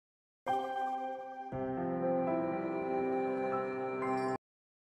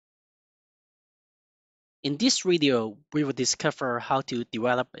In this video, we will discover how to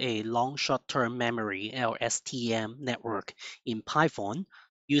develop a long short-term memory LSTM network in Python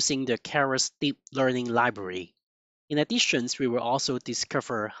using the Keras Deep Learning Library. In addition, we will also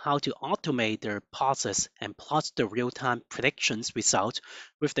discover how to automate the process and plot the real-time predictions result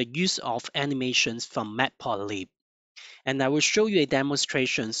with the use of animations from Matplotlib. And I will show you a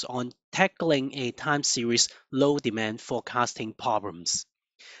demonstrations on tackling a time series low demand forecasting problems.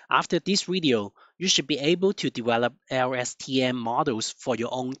 After this video, you should be able to develop LSTM models for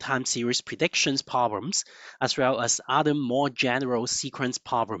your own time series predictions problems, as well as other more general sequence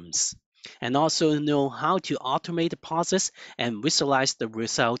problems, and also know how to automate the process and visualize the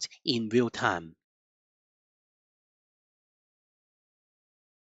result in real time.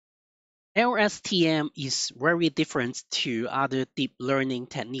 LSTM is very different to other deep learning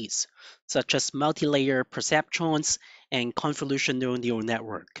techniques, such as multi-layer perceptrons and convolutional neural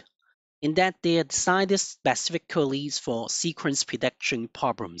network, in that they are designed specifically for sequence prediction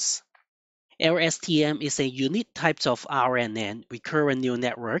problems. LSTM is a unique type of RNN recurrent neural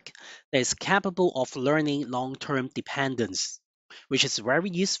network that is capable of learning long-term dependence, which is very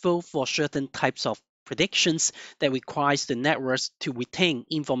useful for certain types of predictions that requires the networks to retain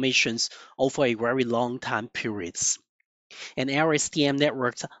information over a very long time periods. And LSTM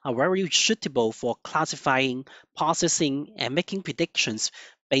networks are very suitable for classifying, processing, and making predictions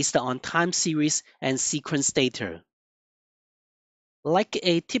based on time series and sequence data. Like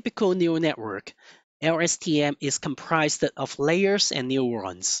a typical neural network, LSTM is comprised of layers and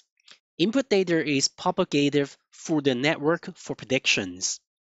neurons. Input data is propagated through the network for predictions.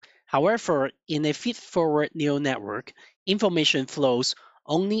 However, in a feed-forward neural network, information flows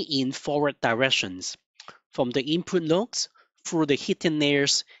only in forward directions, from the input nodes through the hidden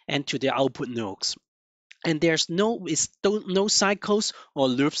layers and to the output nodes. And there's no cycles or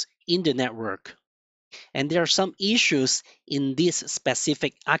loops in the network. And there are some issues in this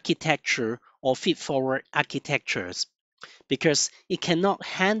specific architecture or feed-forward architectures because it cannot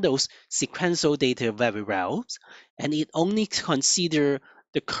handle sequential data very well, and it only considers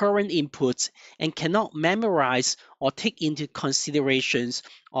the current inputs and cannot memorize or take into considerations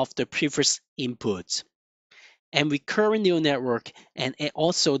of the previous inputs. And recurrent neural network and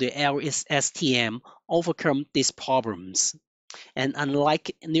also the LSTM overcome these problems. And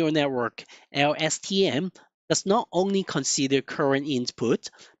unlike neural network, LSTM does not only consider current input,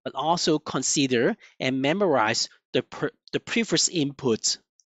 but also consider and memorize the previous input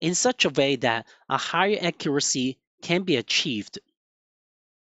in such a way that a higher accuracy can be achieved.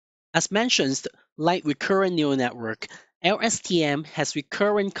 As mentioned, like recurrent neural network, LSTM has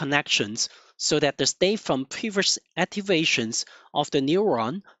recurrent connections so that the state from previous activations of the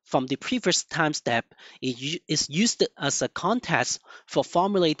neuron from the previous time step is used as a context for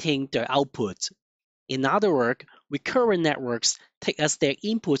formulating the output. In other words, recurrent networks take as their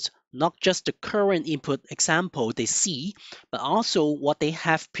input not just the current input example they see, but also what they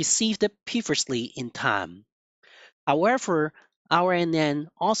have perceived previously in time. However, RNN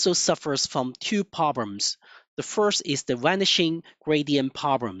also suffers from two problems. The first is the vanishing gradient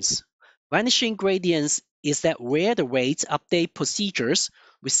problems. Vanishing gradients is that where the weight update procedures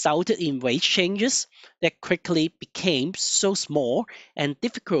resulted in weight changes that quickly became so small and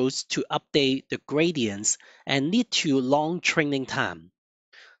difficult to update the gradients and lead to long training time.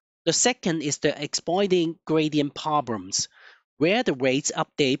 The second is the exploiting gradient problems, where the weight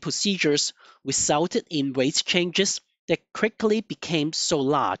update procedures resulted in weight changes that quickly became so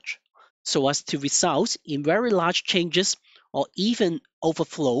large, so as to result in very large changes or even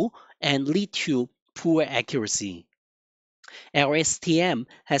overflow and lead to poor accuracy. LSTM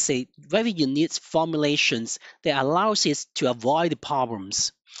has a very unique formulations that allows it to avoid the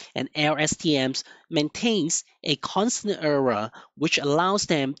problems, and LSTM maintains a constant error which allows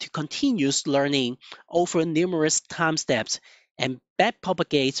them to continue learning over numerous time steps and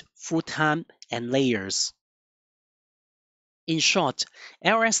backpropagate through time and layers. In short,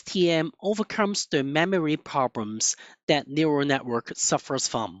 LSTM overcomes the memory problems that neural network suffers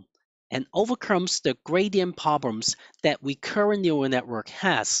from and overcomes the gradient problems that recurrent neural network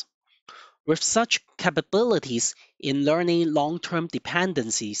has. With such capabilities in learning long-term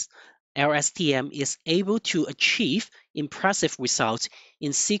dependencies, LSTM is able to achieve impressive results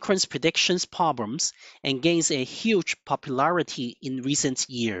in sequence predictions problems and gains a huge popularity in recent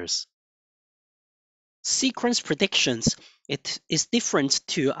years. Sequence predictions it is different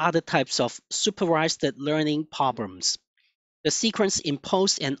to other types of supervised learning problems. The sequence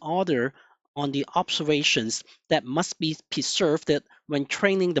imposes an order on the observations that must be preserved when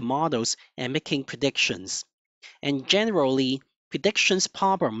training the models and making predictions. And generally, predictions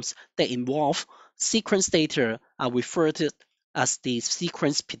problems that involve sequence data are referred to as the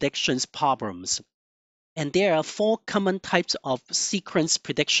sequence predictions problems. And there are four common types of sequence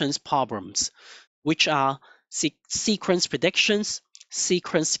predictions problems, which are sequence predictions,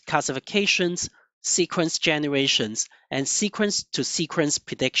 sequence classifications, sequence generations, and sequence to sequence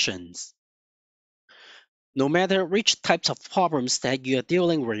predictions. No matter which types of problems that you are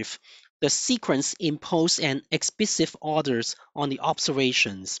dealing with, the sequence imposes an explicit orders on the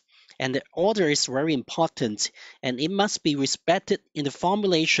observations, and the order is very important, and it must be respected in the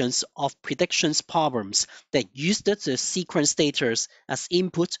formulations of predictions problems that use the sequence data as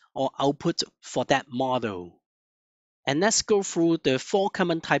input or output for that model. And let's go through the four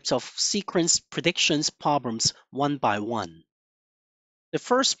common types of sequence predictions problems one by one. The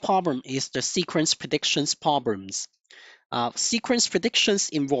first problem is the sequence predictions problems. Sequence predictions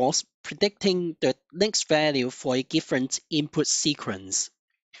involves predicting the next value for a given input sequence.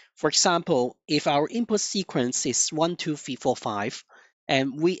 For example, if our input sequence is 1, 2, 3, 4, 5,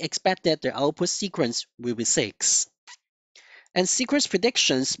 and we expect that the output sequence will be 6. And sequence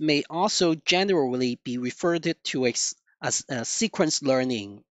predictions may also generally be referred to as sequence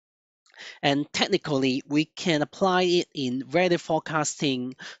learning. And technically, we can apply it in weather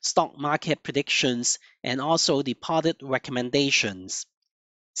forecasting, stock market predictions, and also the product recommendations.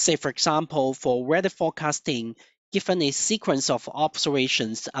 Say, for example, for weather forecasting, given a sequence of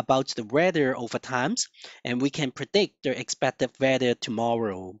observations about the weather over time, and we can predict the expected weather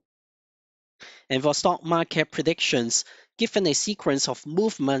tomorrow. And for stock market predictions, given a sequence of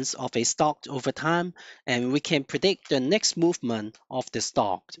movements of a stock over time, and we can predict the next movement of the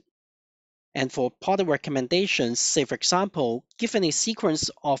stock. And for product recommendations, say for example, given a sequence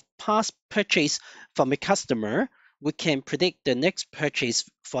of past purchase from a customer, we can predict the next purchase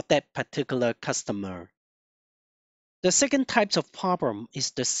for that particular customer. The second type of problem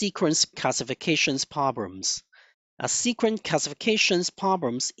is the sequence classifications problems. A sequence classifications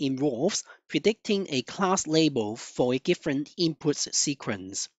problems involves predicting a class label for a given input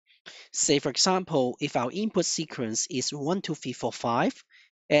sequence. Say, for example, if our input sequence is 1, 2, 3, 4, 5,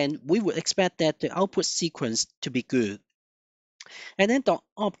 and we would expect that the output sequence to be good. And then the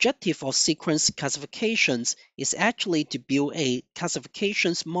objective of sequence classifications is actually to build a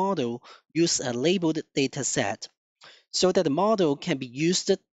classifications model use a labeled data set so that the model can be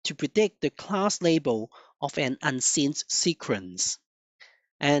used to predict the class label of an unseen sequence.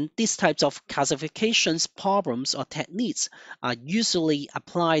 And these types of classifications problems or techniques are usually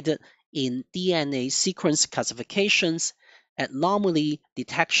applied in DNA sequence classifications, anomaly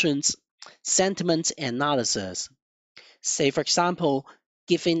detections, sentiment analysis. Say, for example,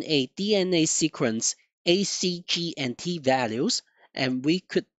 given a DNA sequence A, C, G, and T values, and we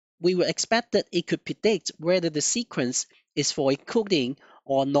would expect that it could predict whether the sequence is for a coding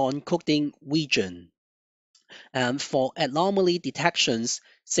or non-coding region. For anomaly detections,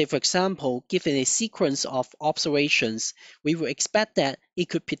 say for example, given a sequence of observations, we would expect that it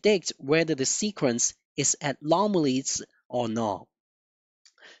could predict whether the sequence is anomalies or not.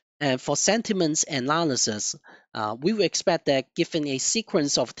 And for sentiment analysis, we would expect that given a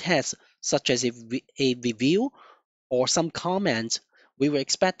sequence of tests, such as a review or some comment, we would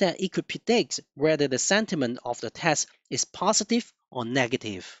expect that it could predict whether the sentiment of the test is positive or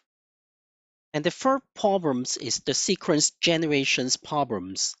negative. And the third problem is the sequence generations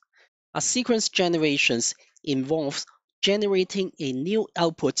problems. A sequence generations involves generating a new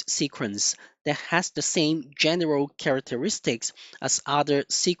output sequence that has the same general characteristics as other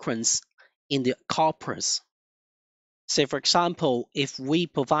sequence in the corpus. Say for example, if we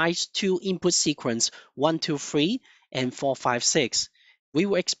provide two input sequence 1, 2, 3 and 4, 5, 6, we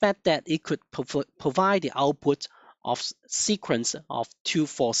will expect that it could provide the output of sequence of 2,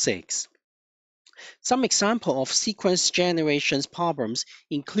 4, 6. Some example of sequence generations problems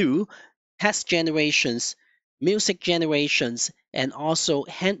include text generations, music generations, and also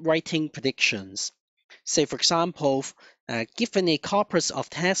handwriting predictions. Say, for example, given a corpus of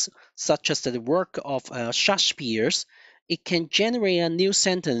text, such as the work of Shakespeare, it can generate a new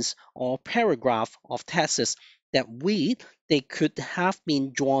sentence or paragraph of texts that they could have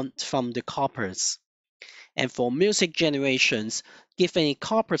been drawn from the corpus. And for music generations, given a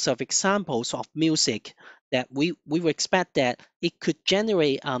corpus of examples of music, that we would expect that it could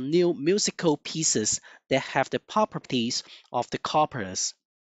generate new musical pieces that have the properties of the corpus.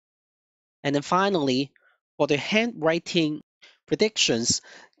 And then finally, for the handwriting predictions,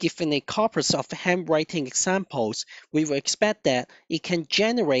 given a corpus of handwriting examples, we will expect that it can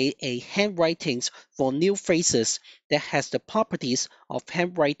generate a handwritings for new phrases that has the properties of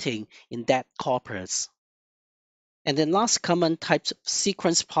handwriting in that corpus. And the last common type of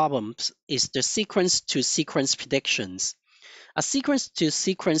sequence problems is the sequence-to-sequence predictions. A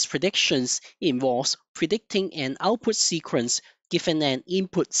sequence-to-sequence predictions involves predicting an output sequence given an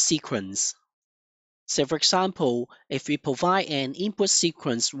input sequence. So for example, if we provide an input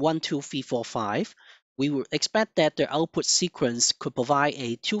sequence 1, 2, 3, 4, 5, we would expect that the output sequence could provide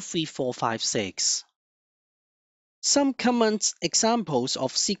a 2, 3, 4, 5, 6. Some common examples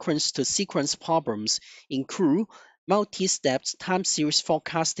of sequence-to-sequence problems include multi-step time series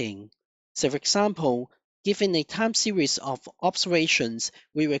forecasting. So for example, given a time series of observations,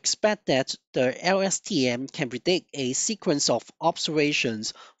 we will expect that the LSTM can predict a sequence of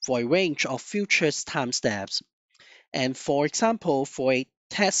observations for a range of future time steps. And for example, for a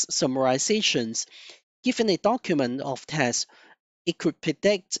test summarizations, given a document of tests, it could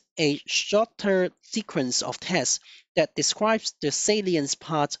predict a shorter sequence of tests that describes the salient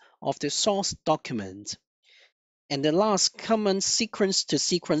part of the source document. And the last common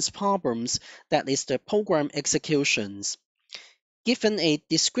sequence-to-sequence problems, that is the program executions. Given a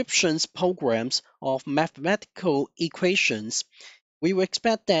descriptions programs of mathematical equations, we will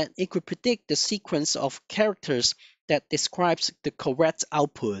expect that it could predict the sequence of characters that describes the correct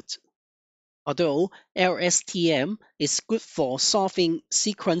output. Although LSTM is good for solving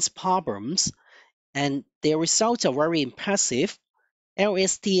sequence problems and their results are very impressive,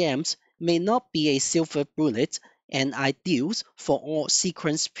 LSTMs may not be a silver bullet and ideal for all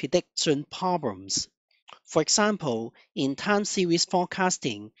sequence prediction problems. For example, in time series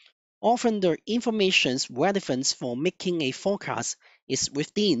forecasting, often the information relevant for making a forecast is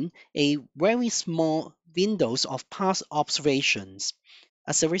within a very small windows of past observations.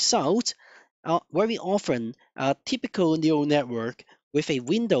 As a result, very often a typical neural network with a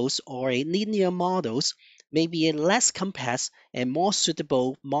windows or a linear models may be a less complex and more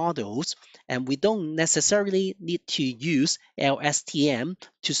suitable models, and we don't necessarily need to use LSTM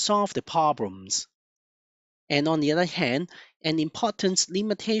to solve the problems. And on the other hand, an important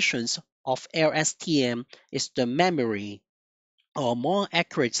limitation of LSTM is the memory, or more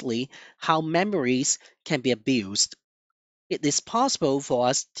accurately, how memories can be abused. It is possible for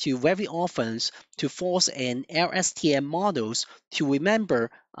us to very often to force an LSTM models to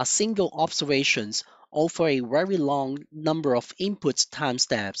remember a single observations over a very long number of input time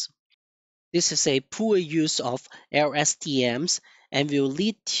steps. This is a poor use of LSTMs and will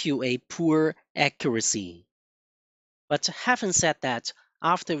lead to a poor accuracy. But having said that,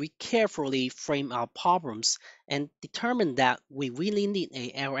 after we carefully frame our problems and determine that we really need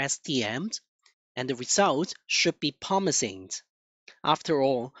a LSTM, and the results should be promising. After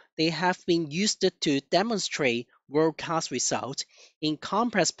all, they have been used to demonstrate world-class results in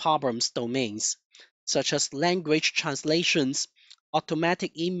complex problems domains, such as language translations,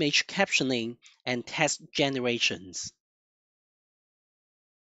 automatic image captioning, and text generations.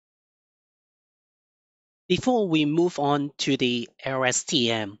 Before we move on to the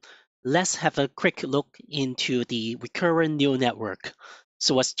LSTM, let's have a quick look into the recurrent neural network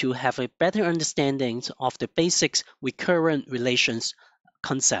so as to have a better understanding of the basic recurrent relations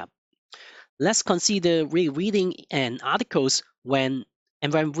concept. Let's consider rereading an articles when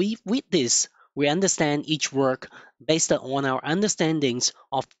we read this, we understand each work based on our understandings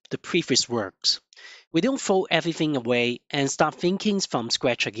of the previous works. We don't throw everything away and start thinking from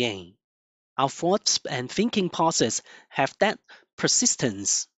scratch again. Our thoughts and thinking process have that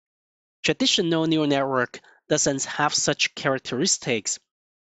persistence. Traditional neural network doesn't have such characteristics,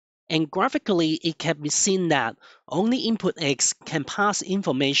 and graphically it can be seen that only input X can pass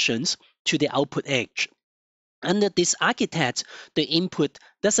information to the output H. Under this architect, the input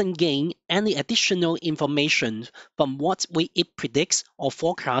doesn't gain any additional information from what it predicts or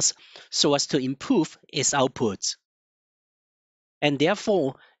forecasts so as to improve its output. And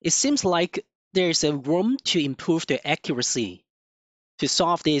therefore, it seems like there is a room to improve the accuracy. To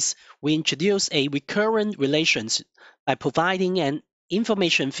solve this, we introduce a recurrent relations by providing an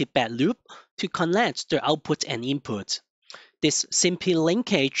information feedback loop to connect the output and input. This simple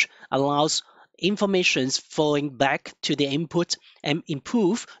linkage allows information flowing back to the input and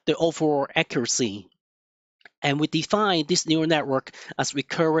improve the overall accuracy. And we define this neural network as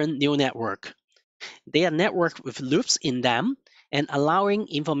recurrent neural network. They are networked with loops in them and allowing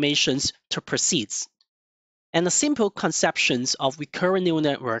informations to proceed. And a simple conception of recurrent neural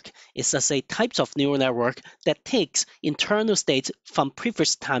network is as a type of neural network that takes internal state from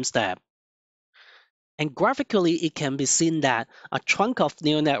previous time step. And graphically, it can be seen that a trunk of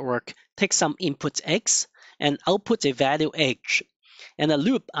neural network takes some input X and outputs a value H. And a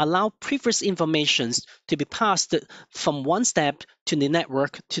loop allows previous informations to be passed from one step to the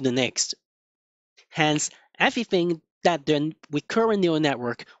network to the next. Hence, Everything that the recurrent neural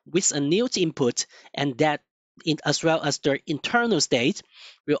network with a new input and that as well as the internal state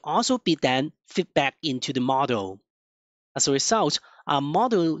will also be then fed back into the model. As a result, our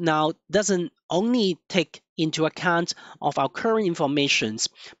model now doesn't only take into account of our current informations,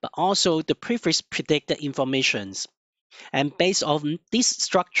 but also the previous predicted informations. And based on this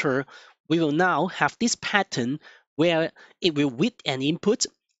structure, we will now have this pattern where it will with an input,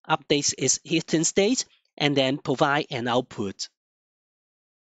 updates its hidden state, and then provide an output.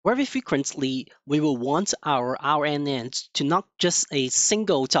 Very frequently, we will want our RNNs to not just a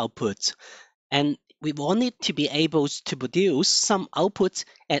single output, and we want it to be able to produce some output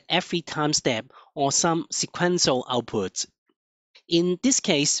at every time step or some sequential output. In this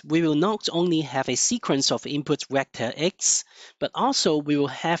case, we will not only have a sequence of input vector x, but also we will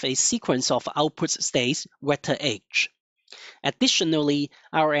have a sequence of output states vector h. Additionally,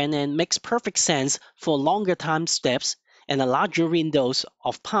 RNN makes perfect sense for longer time steps and a larger windows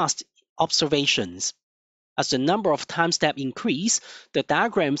of past observations. As the number of time steps increase, the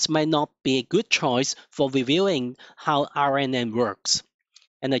diagrams might not be a good choice for revealing how RNN works.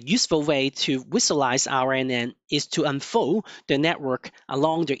 And a useful way to visualize RNN is to unfold the network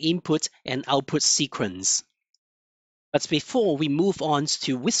along the input and output sequence. But before we move on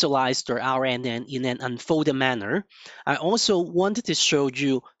to visualize the RNN in an unfolded manner, I also wanted to show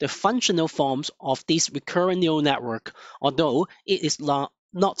you the functional forms of this recurrent neural network, although it is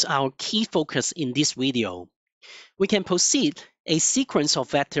not our key focus in this video. We can proceed a sequence of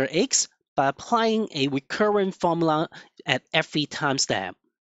vector x by applying a recurrent formula at every time step.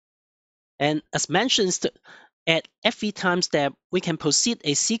 And as mentioned, at every time step, we can proceed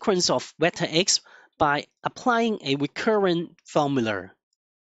a sequence of vector x by applying a recurrent formula.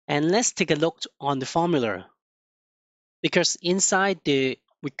 And let's take a look on the formula. Because inside the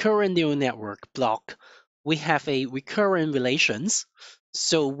recurrent neural network block, we have a recurrent relations.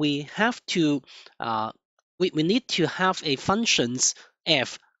 So we have to, we need to have a functions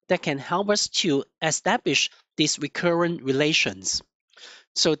f that can help us to establish these recurrent relations.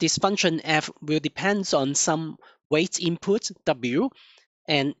 So this function f will depend on some weight input w,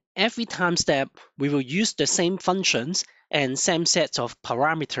 and every time step we will use the same functions and same sets of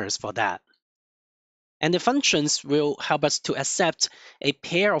parameters for that. And the functions will help us to accept a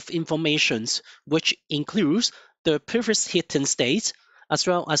pair of informations which includes the previous hidden state as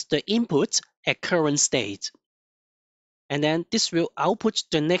well as the input at current state. And then this will output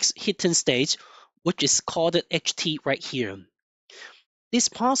the next hidden state, which is called ht right here. This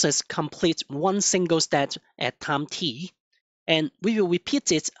process completes one single step at time t, and we will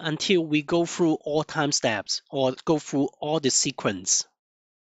repeat it until we go through all time steps or go through all the sequence.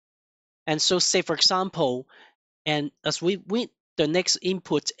 And so say for example, and as we with the next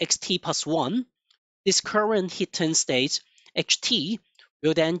input xt plus 1, this current hidden state ht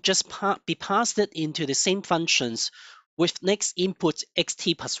will then just be passed into the same functions with next input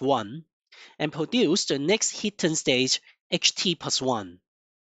xt plus 1 and produce the next hidden state ht plus 1.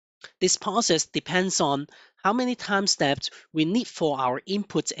 This process depends on how many time steps we need for our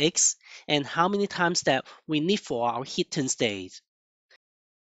input x and how many time steps we need for our hidden state.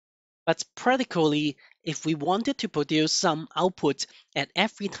 But practically, if we wanted to produce some output at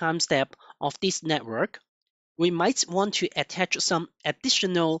every time step of this network, we might want to attach some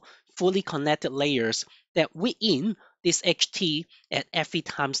additional fully connected layers that weigh in this ht at every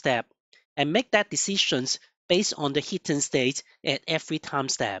time step and make that decisions based on the hidden state at every time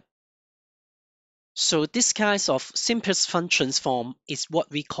step. So this kind of simplest functions form is what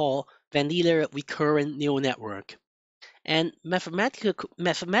we call vanilla recurrent neural network. And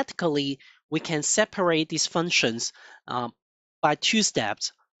mathematically, we can separate these functions by two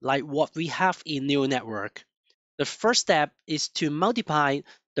steps, like what we have in neural network. The first step is to multiply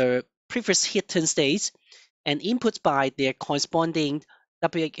the previous hidden states and input by their corresponding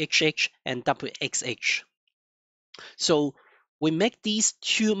WHH and WXH. So we make these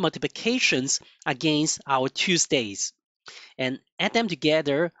two multiplications against our two states and add them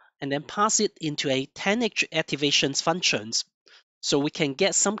together and then pass it into a 10x activation functions so we can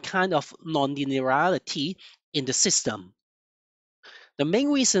get some kind of nonlinearity in the system. The main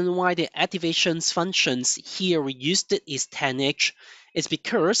reason why the activations functions here we used it is 10h is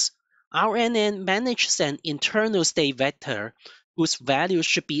because RNN manages an internal state vector whose value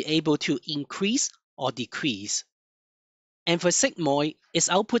should be able to increase or decrease. And for sigmoid, its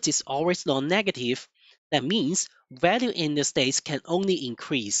output is always non-negative. That means value in the states can only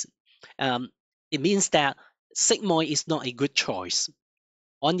increase. It means that sigmoid is not a good choice.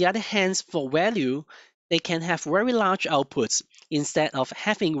 On the other hand, for value, they can have very large outputs, instead of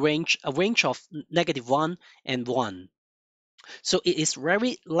having a range of -1 and 1. So it is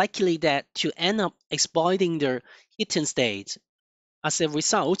very likely that to end up exploiting the hidden state. As a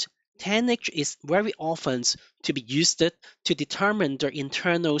result, 10H is very often to be used to determine the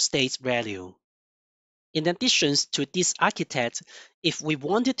internal state value. In addition to this architect, if we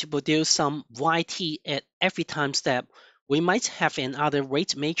wanted to produce some yt at every time step, we might have another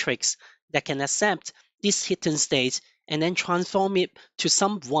rate matrix that can accept this hidden state and then transform it to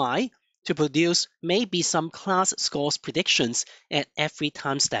some y to produce maybe some class scores predictions at every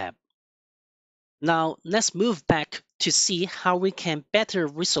time step. Now let's move back to see how we can better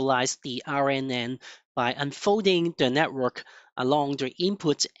visualize the RNN by unfolding the network along the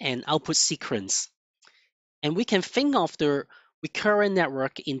input and output sequence. And we can think of the recurrent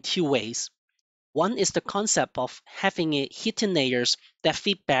network in two ways. One is the concept of having a hidden layers that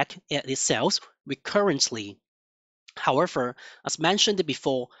feed back at itself recurrently. However, as mentioned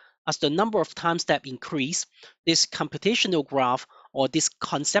before, as the number of time steps increase, this computational graph or this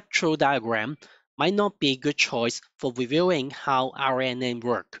conceptual diagram might not be a good choice for reviewing how RNN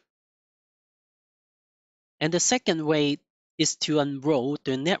work. And the second way is to unroll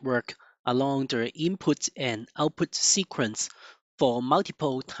the network along the input and output sequence for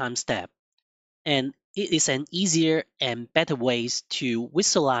multiple time steps. And it is an easier and better ways to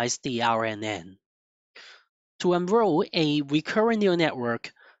visualize the RNN. To unroll a recurrent neural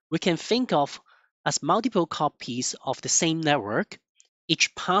network, we can think of as multiple copies of the same network,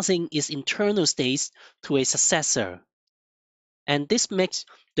 each passing its internal states to a successor. And this makes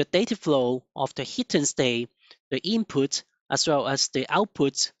the data flow of the hidden state, the input, as well as the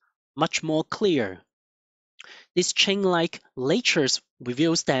output much more clear. This chain-like nature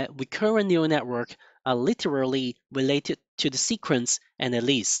reveals that recurrent neural networks are literally related to the sequence and the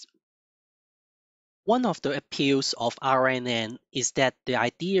list. One of the appeals of RNN is that the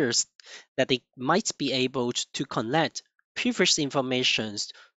ideas that it might be able to connect previous information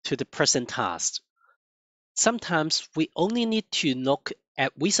to the present task. Sometimes we only need to look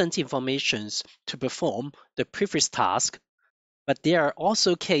at recent information to perform the previous task, but there are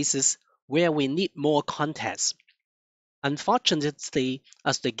also cases where we need more context. Unfortunately,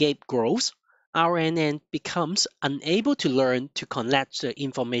 as the gap grows, RNN becomes unable to learn to collect the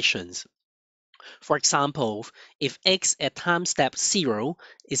information. For example, if x at time step 0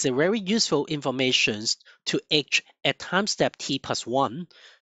 is a very useful information to h at time step t plus 1,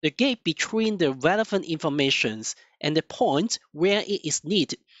 the gap between the relevant information and the point where it is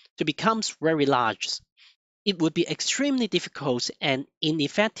needed to becomes very large. It would be extremely difficult and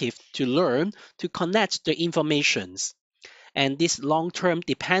ineffective to learn to connect the informations. And these long-term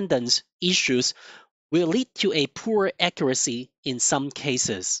dependence issues will lead to a poor accuracy in some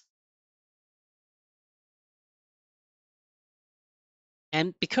cases.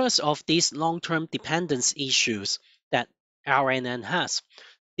 And because of these long-term dependence issues that RNN has,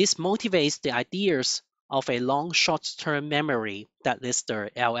 this motivates the ideas of a long short-term memory that is the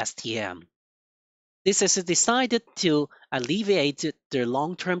LSTM. This is decided to alleviate the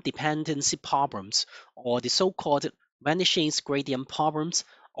long-term dependency problems or the so-called vanishing gradient problems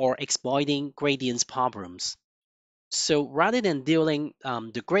or exploiting gradients problems. So rather than dealing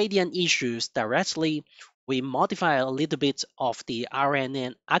the gradient issues directly, we modify a little bit of the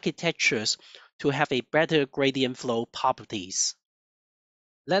RNN architectures to have a better gradient flow properties.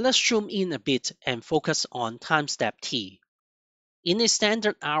 Let us zoom in a bit and focus on time step t. In a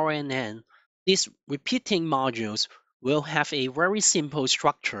standard RNN, these repeating modules will have a very simple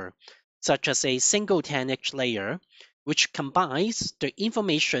structure, such as a single 10H layer, which combines the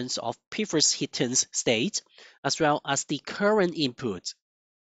information of previous hidden states as well as the current input.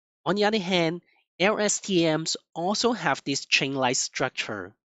 On the other hand, LSTMs also have this chain-like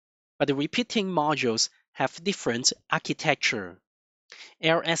structure, but the repeating modules have different architecture.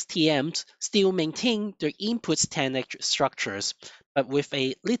 LSTMs still maintain the input 10H structures, but with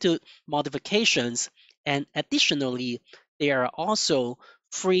a little modifications, and additionally, there are also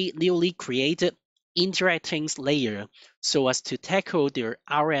three newly created interacting layers so as to tackle their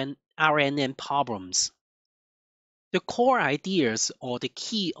RNN problems. The core ideas or the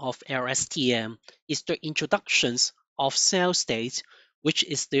key of LSTM is the introductions of cell state, which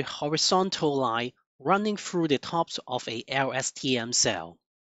is the horizontal line running through the tops of a LSTM cell.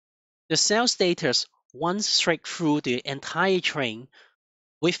 The cell status runs straight through the entire train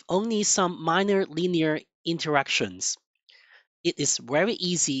with only some minor linear interactions. It is very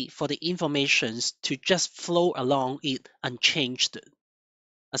easy for the information to just flow along it unchanged.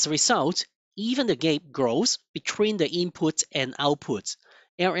 As a result, even the gap grows between the inputs and outputs.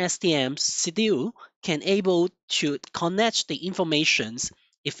 LSTMs still can able to connect the informations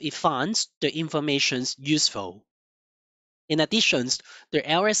if it finds the informations useful. In addition, the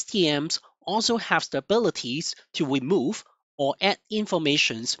LSTMs also have the abilities to remove or add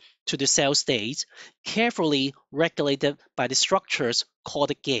informations to the cell state, carefully regulated by the structures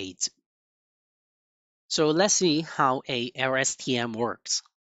called gates. So let's see how a LSTM works.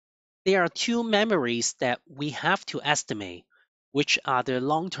 There are two memories that we have to estimate, which are the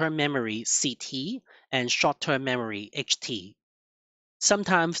long-term memory CT and short-term memory HT.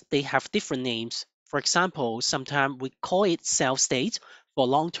 Sometimes they have different names. For example, sometimes we call it cell state for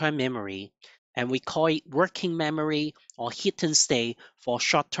long-term memory, and we call it working memory or hidden state for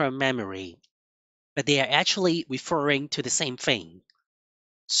short-term memory. But they are actually referring to the same thing.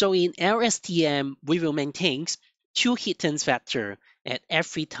 So in LSTM, we will maintain two hidden vectors at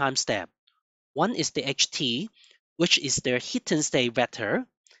every time step. One is the HT, which is the hidden state vector,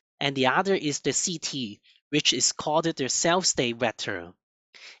 and the other is the CT, which is called the self state vector.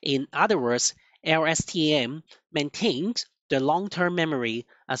 In other words, LSTM maintains the long-term memory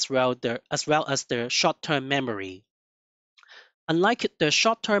as well as the short-term memory. Unlike the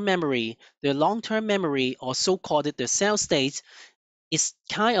short-term memory, the long-term memory, or so-called the cell state, is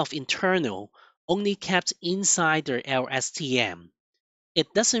kind of internal, only kept inside the LSTM.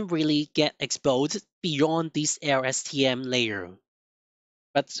 It doesn't really get exposed beyond this LSTM layer.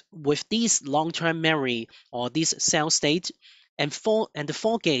 But with this long-term memory or this cell state and the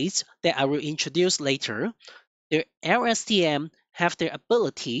four gates that I will introduce later, the LSTM have the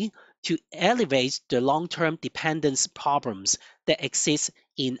ability to elevate the long-term dependence problems that exist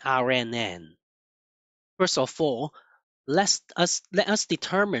in RNN. First of all, let us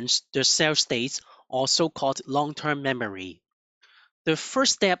determine the cell states or so-called long-term memory. The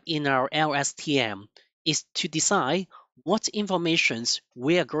first step in our LSTM is to decide what informations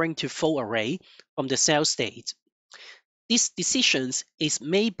we are going to throw away from the cell state. This decision is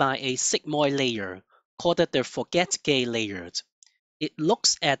made by a sigmoid layer called the forget gate layer. It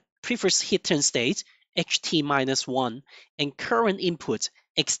looks at previous hidden state ht-1 and current input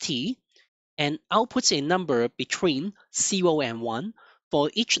xt and outputs a number between 0 and 1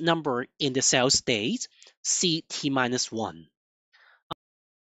 for each number in the cell state ct-1.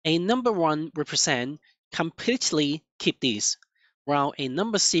 A number 1 represents completely keep this, while a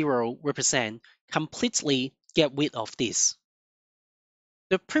number 0 represents completely get rid of this.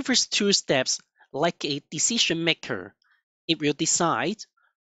 The previous two steps, like a decision maker, it will decide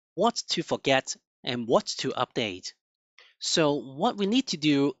what to forget and what to update. So what we need to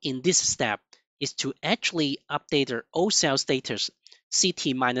do in this step is to actually update the old cell status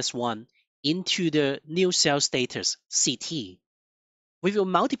CT-1 into the new cell status CT. We will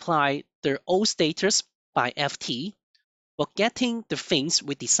multiply the old status by FT, forgetting the things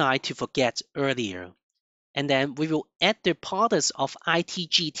we decide to forget earlier. And then we will add the products of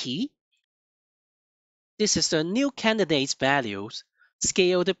ITGT. This is the new candidate's values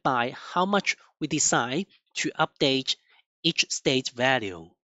scaled by how much we decide to update each state value.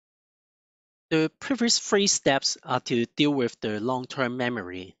 The previous three steps are to deal with the long-term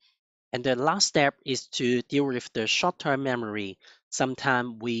memory, and the last step is to deal with the short-term memory.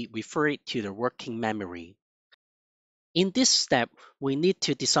 Sometimes we refer it to the working memory. In this step, we need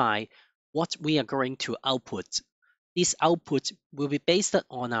to decide what we are going to output. This output will be based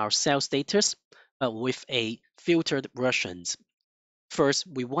on our cell status, but with a filtered versions. First,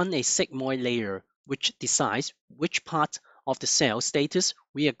 we want a sigmoid layer which decides which part of the cell status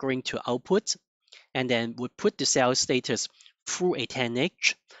we are going to output, and then we put the cell status through a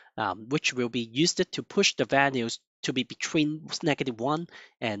 10H, which will be used to push the values to be between -1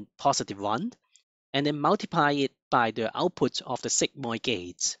 and +1, and then multiply it by the output of the sigmoid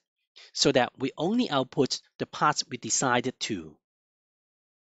gates, so that we only output the parts we decided to.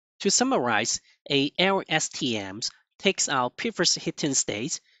 To summarize, a LSTM takes our previous hidden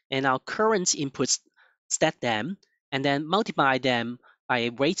states and our current inputs, stack them, and then multiply them by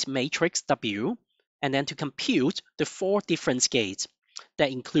a weight matrix W, and then to compute the four different gates.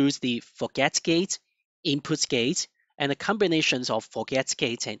 That includes the forget gate, input gate, and the combinations of forget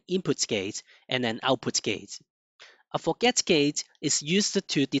gate and input gate, and then output gate. A forget gate is used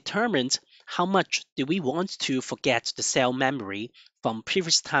to determine how much do we want to forget the cell memory from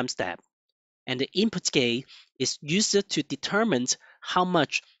previous time step. And the input gate is used to determine how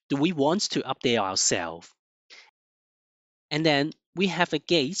much do we want to update ourselves. And then we have a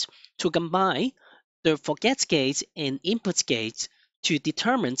gate to combine the forget gate and input gate to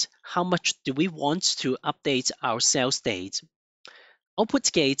determine how much do we want to update our cell state.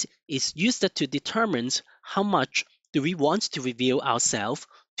 Output gate is used to determine how much do we want to reveal ourselves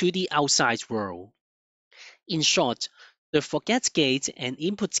to the outside world. In short, the forget gate and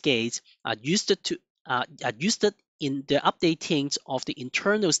input gate are used in the updating of the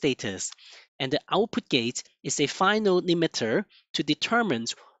internal status, and the output gate is a final limiter to determine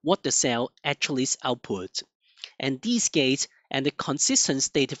what the cell actually output. And these gates and the consistent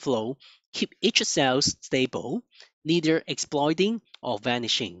data flow keep each cell stable, neither exploiting or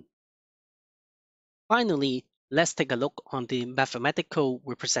vanishing. Finally, let's take a look on the mathematical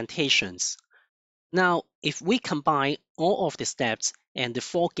representations. Now, if we combine all of the steps and the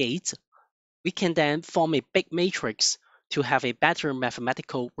four gates, we can then form a big matrix to have a better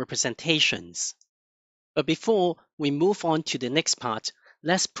mathematical representations. But before we move on to the next part,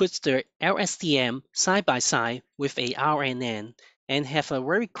 let's put the LSTM side by side with a RNN and have a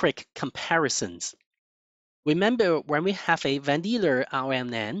very quick comparisons. Remember when we have a vanilla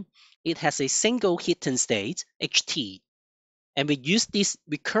RNN, it has a single hidden state, HT, and we use these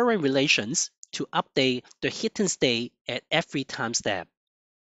recurrent relations to update the hidden state at every time step.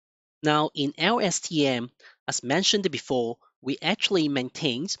 Now in LSTM, as mentioned before, we actually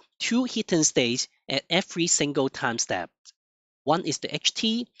maintain two hidden states at every single time step. One is the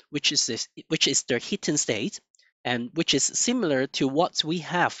HT, which is the hidden state, and which is similar to what we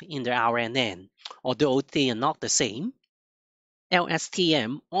have in the RNN, although they are not the same.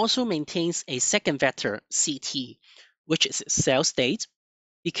 LSTM also maintains a second vector, CT, which is cell state.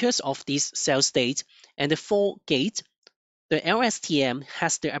 Because of this cell state and the four gates, the LSTM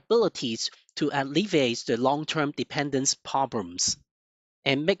has the abilities to alleviate the long-term dependence problems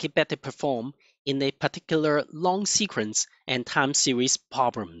and make it better perform in a particular long sequence and time series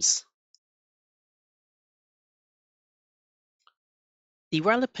problems.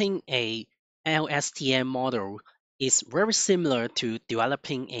 Developing a LSTM model is very similar to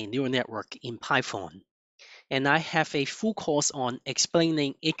developing a neural network in Python, and I have a full course on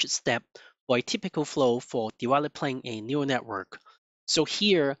explaining each step for a typical flow for developing a neural network. So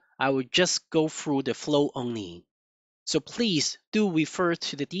here I will just go through the flow only. So please do refer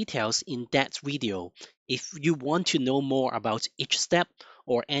to the details in that video if you want to know more about each step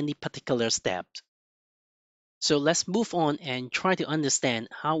or any particular step. So let's move on and try to understand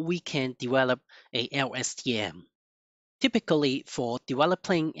how we can develop a LSTM. Typically, for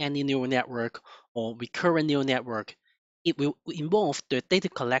developing any neural network or recurrent neural network, it will involve the data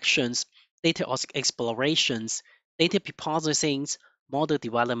collections, data explorations, data preprocessings, model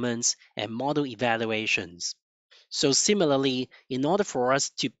developments, and model evaluations. So similarly, in order for us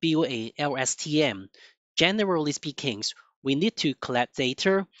to build a LSTM, generally speaking, we need to collect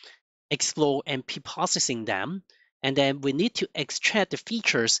data, explore and preprocessing them, and then we need to extract the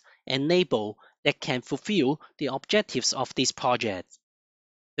features and label that can fulfill the objectives of this project.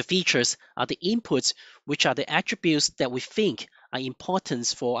 The features are the inputs, which are the attributes that we think are important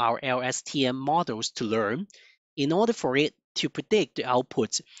for our LSTM models to learn in order for it to predict the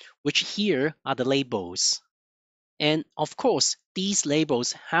outputs, which here are the labels. And of course, these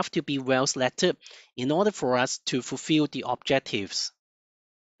labels have to be well selected in order for us to fulfill the objectives.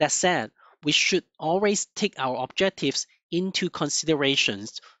 That said, we should always take our objectives into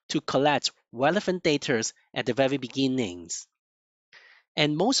considerations to collect relevant data at the very beginnings.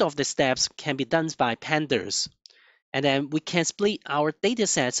 And most of the steps can be done by pandas. And then we can split our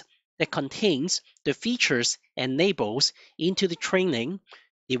datasets that contains the features and labels into the training,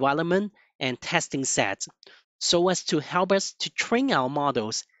 development, and testing sets so as to help us to train our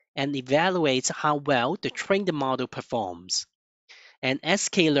models and evaluate how well the trained model performs. And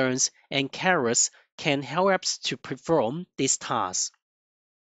sklearns and carrots can help us to perform this task.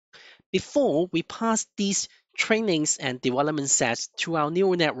 Before we pass these trainings and development sets to our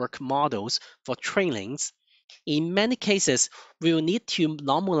neural network models for trainings, in many cases, we will need to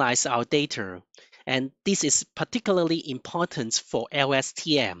normalize our data, and this is particularly important for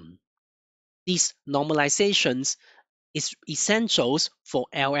LSTM. These normalizations is essentials for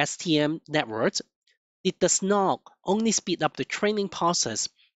LSTM networks. It does not only speed up the training process,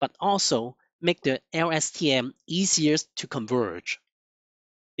 but also make the LSTM easier to converge.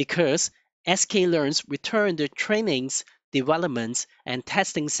 Because sklearns return the trainings, developments, and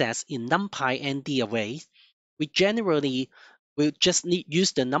testing sets in NumPy ND arrays, we generally will just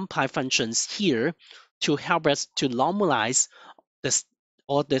use the NumPy functions here to help us to normalize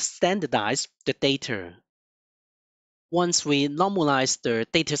the standardize the data. Once we normalize the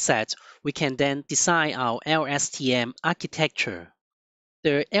dataset, we can then design our LSTM architecture.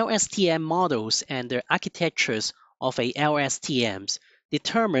 The LSTM models and the architectures of a LSTMs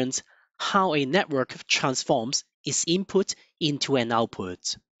determines how a network transforms its input into an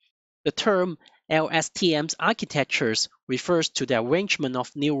output. The term LSTM's architectures refers to the arrangement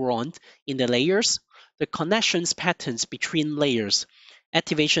of neurons in the layers, the connections patterns between layers,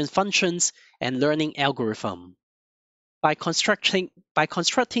 activation functions, and learning algorithm. By constructing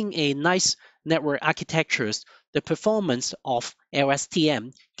a nice network architectures, the performance of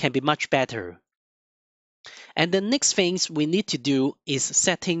LSTM can be much better. And the next things we need to do is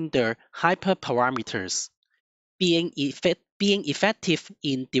setting the hyperparameters. Being effective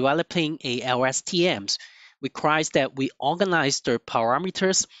in developing a LSTMs requires that we organize the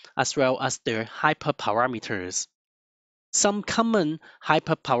parameters as well as the hyperparameters. Some common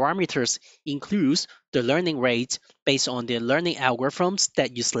hyperparameters include the learning rate based on the learning algorithms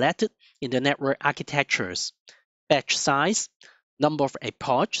that you selected in the network architectures, batch size, number of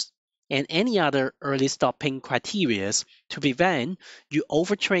epochs, and any other early stopping criteria to prevent you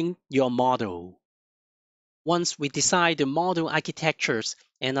overtrain your model. Once we decide the model architectures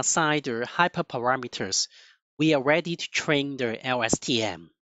and assign the hyperparameters, we are ready to train the LSTM.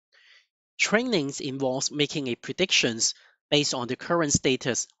 Training involves making a predictions based on the current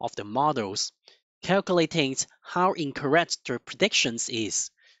status of the models, calculating how incorrect the predictions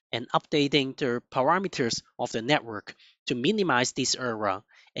is, and updating the parameters of the network to minimize this error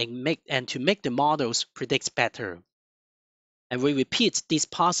and to make the models predict better. And we repeat this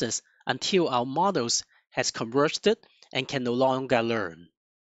process until our models has converged and can no longer learn.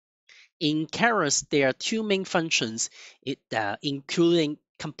 In Keras, there are two main functions, including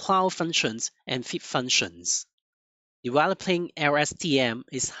compile functions and fit functions. Developing LSTM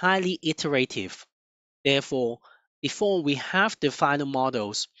is highly iterative. Therefore, before we have the final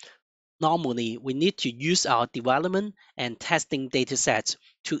models, normally we need to use our development and testing datasets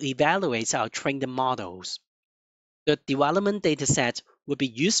to evaluate our trained models. The development dataset will be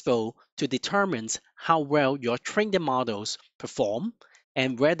useful to determine how well your trained models perform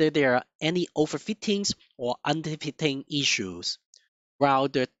and whether there are any overfittings or underfitting issues, while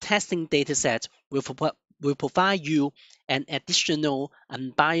the testing dataset will provide you an additional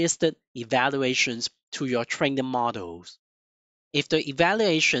unbiased evaluations to your trained models. If the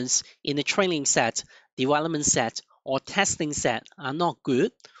evaluations in the training set, development set, or testing set are not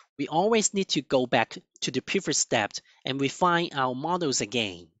good, we always need to go back to the previous step and refine our models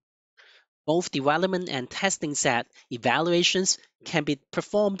again. Both development and testing set evaluations can be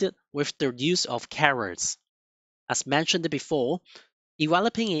performed with the use of Keras. As mentioned before,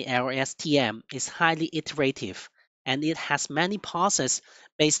 developing a LSTM is highly iterative and it has many processes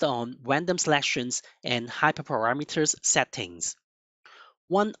based on random selections and hyperparameters settings.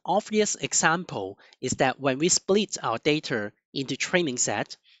 One obvious example is that when we split our data into training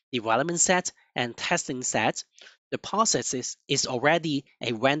set, development set, and testing set, the process is already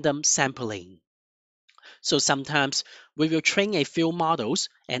a random sampling. So sometimes we will train a few models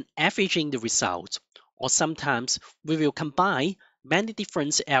and averaging the result, or sometimes we will combine many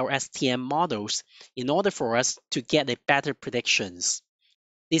different LSTM models in order for us to get a better predictions.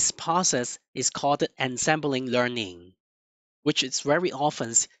 This process is called ensembling learning, which is very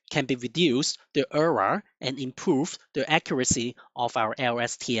often can be reduced the error and improve the accuracy of our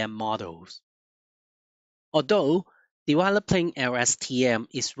LSTM models. Although developing LSTM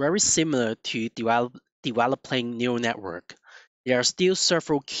is very similar to developing neural network, there are still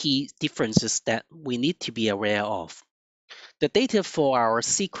several key differences that we need to be aware of. The data for our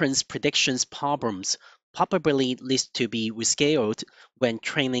sequence predictions problems probably needs to be rescaled when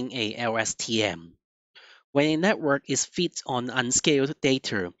training a LSTM. When a network is fit on unscaled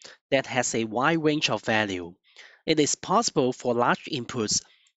data that has a wide range of value, it is possible for large inputs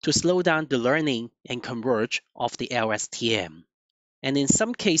to slow down the learning and converge of the LSTM, and in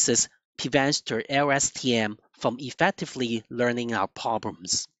some cases prevents the LSTM from effectively learning our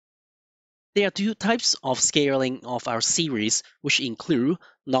problems. There are two types of scaling of our series, which include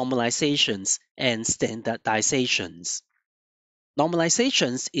normalizations and standardizations.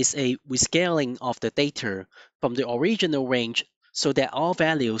 Normalizations is a rescaling of the data from the original range so that all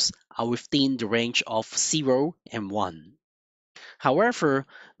values are within the range of 0 and 1. However,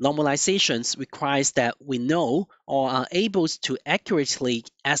 normalizations requires that we know or are able to accurately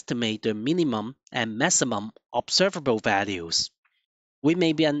estimate the minimum and maximum observable values. We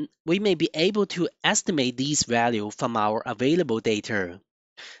may be able to estimate these values from our available data.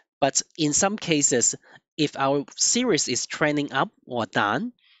 But in some cases, if our series is training up or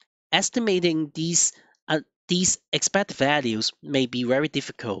down, estimating these expected values may be very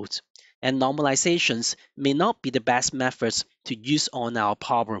difficult, and normalizations may not be the best methods to use on our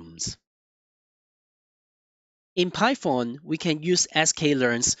problems. In Python, we can use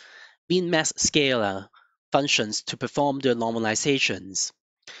sklearn's min-max scalar functions to perform the normalizations.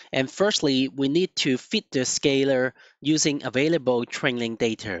 And firstly, we need to fit the scalar using available training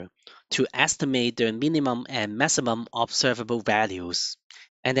data to estimate the minimum and maximum observable values.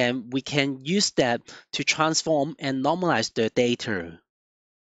 And then we can use that to transform and normalize the data.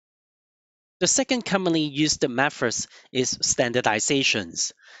 The second commonly used method is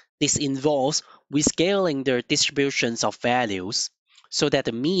standardizations. This involves rescaling the distributions of values so that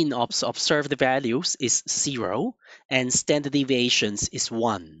the mean of observed values is 0 and standard deviations is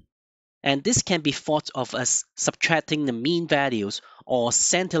 1. And this can be thought of as subtracting the mean values or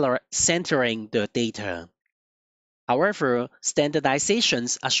centering the data. However,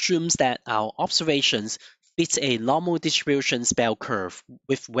 standardizations assumes that our observations fit a normal distribution bell curve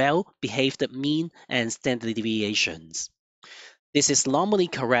with well-behaved mean and standard deviations. This is normally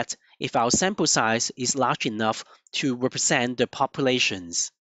correct if our sample size is large enough to represent the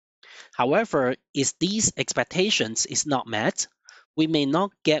populations. However, if these expectations is not met, we may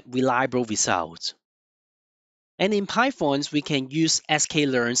not get reliable results. And in Python, we can use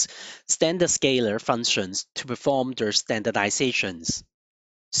sklearn's standard scalar functions to perform their standardizations.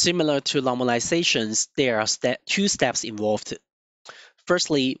 Similar to normalizations, there are two steps involved.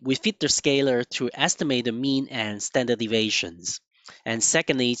 Firstly, we fit the scalar to estimate the mean and standard deviations. And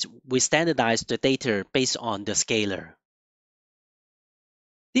secondly, we standardize the data based on the scalar.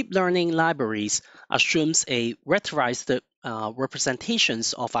 Deep learning libraries assumes a vectorized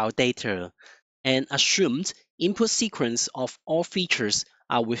representations of our data and assumed input sequence of all features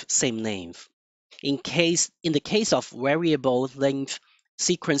are with same name. In the case of variable length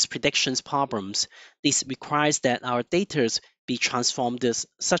sequence predictions problems, this requires that our data be transformed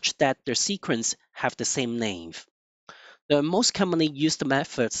such that the sequence have the same name. The most commonly used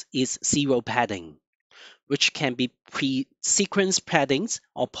method is zero padding, which can be pre-sequence paddings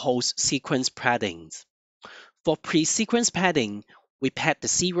or post-sequence paddings. For pre-sequence padding, we pad the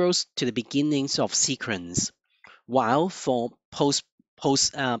zeros to the beginnings of sequence, while for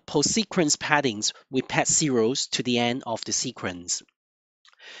post-sequence paddings, we pad zeros to the end of the sequence.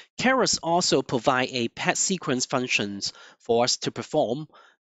 Keras also provide a pad sequence functions for us to perform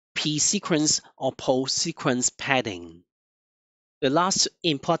pre-sequence or post-sequence padding. The last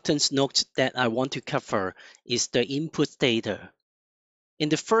important note that I want to cover is the input data. In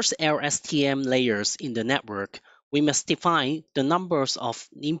the first LSTM layers in the network, we must define the numbers of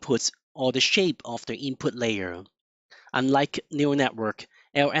inputs or the shape of the input layer. Unlike neural network,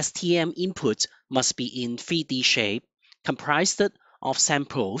 LSTM input must be in 3D shape, comprised of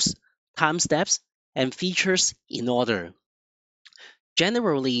samples, time steps, and features in order.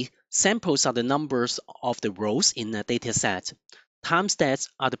 Generally, samples are the numbers of the rows in a dataset. Time steps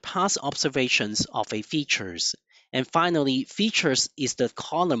are the past observations of a features. And finally, features is the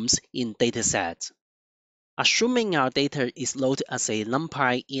columns in dataset. Assuming our data is loaded as a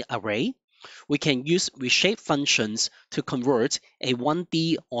NumPy array, we can use reshape functions to convert a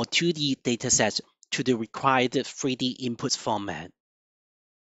 1D or 2D dataset to the required 3D input format.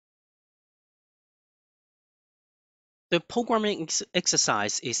 The programming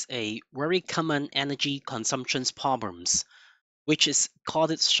exercise is a very common energy consumption problems, which is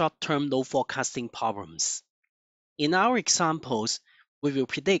called short-term load forecasting problems. In our examples, we will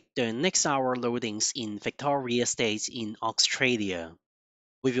predict the next hour loadings in Victoria State in Australia.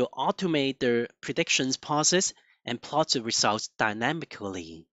 We will automate the predictions process and plot the results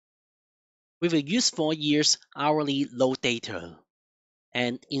dynamically. We will use 4 years hourly load data.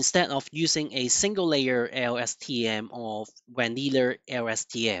 And instead of using a single layer LSTM or vanilla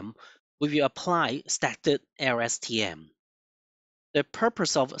LSTM, we will apply stacked LSTM. The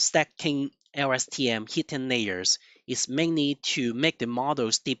purpose of stacking LSTM hidden layers is mainly to make the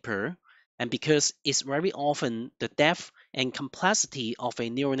models deeper, and because it's very often the depth and complexity of a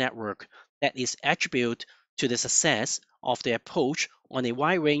neural network that is attributed to the success of the approach on a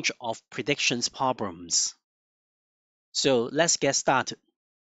wide range of predictions problems. So let's get started.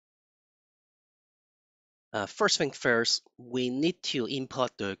 First thing first, we need to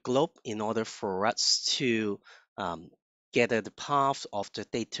import the globe in order for us to um, gather the path of the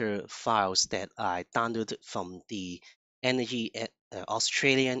data files that I downloaded from the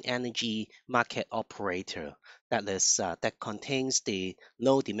Australian energy market operator. That contains the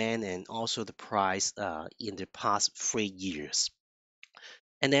low demand and also the price in the past 3 years.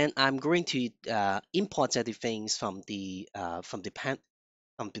 And then I'm going to import the things from the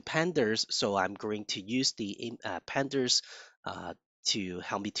pandas, so I'm going to use the pandas to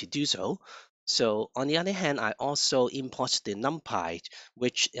help me to do so. So on the other hand, I also import the NumPy,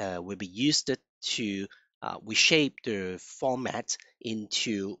 which will be used to reshape the format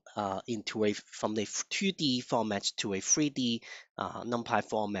into a from the 2D format to a 3D NumPy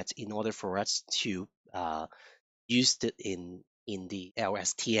format in order for us to use it in the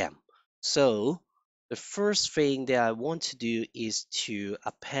LSTM. So the first thing that I want to do is to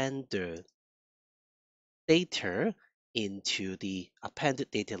append the data into the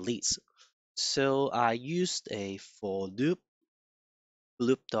appended data list. So I used a for loop,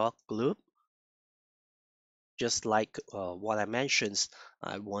 loop, just like what I mentioned.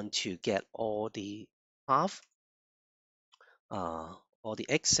 I want to get path, uh, all the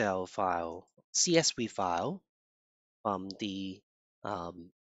Excel file, CSV file from the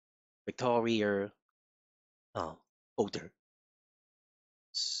um, Victoria uh, folder.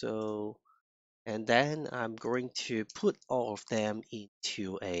 So, and then I'm going to put all of them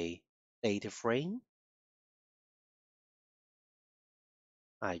into a data frame.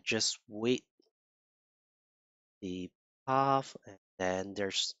 I just wait the path, and then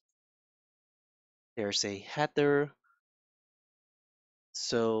there's a header.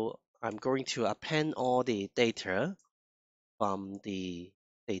 So I'm going to append all the data from the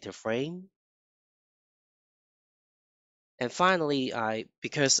data frame. And finally,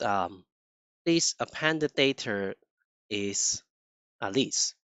 because this appended data is a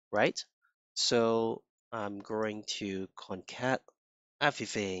list, right? So I'm going to concat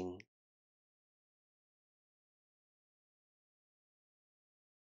everything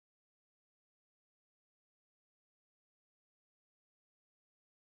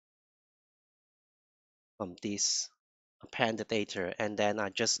from this appended data, and then I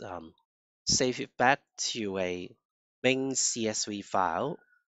just save it back to a main CSV file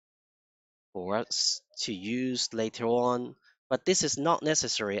for us to use later on. But this is not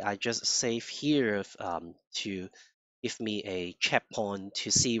necessary. I just save here to give me a checkpoint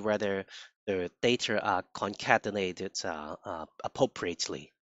to see whether the data are concatenated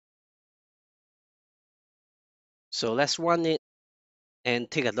appropriately. So let's run it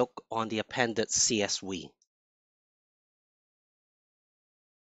and take a look on the appended CSV.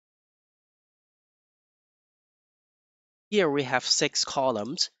 Here we have 6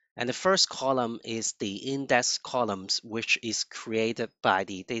 columns, and the first column is the index columns, which is created by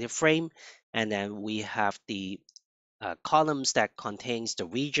the data frame. And then we have the columns that contains the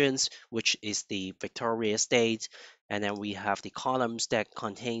regions, which is the Victoria state. And then we have the columns that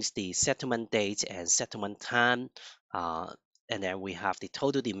contains the settlement date and settlement time. Uh, and then we have the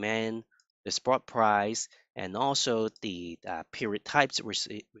total demand, the spot price, and also the period types, which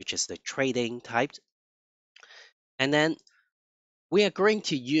is the trading type. And then we are going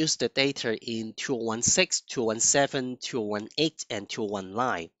to use the data in 2016, 2017, 2018, and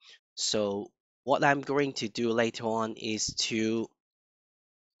 2019. So what I'm going to do later on is to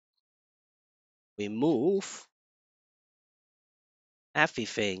remove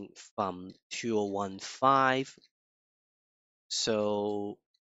everything from 2015. So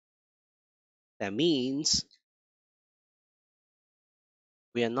that means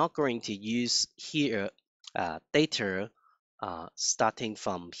we are not going to use here data starting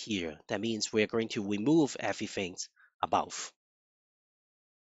from here. That means we're going to remove everything above.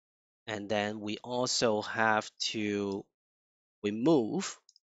 And then we also have to remove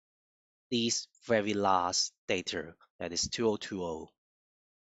these very last data, that is 2020.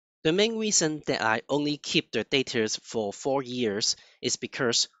 The main reason that I only keep the data for 4 years is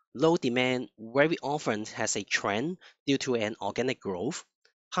because low demand very often has a trend due to an organic growth,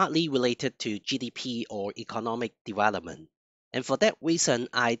 hardly related to GDP or economic development. And for that reason,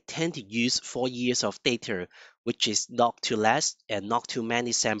 I tend to use 4 years of data, which is not too less and not too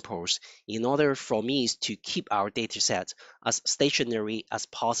many samples, in order for me to keep our dataset as stationary as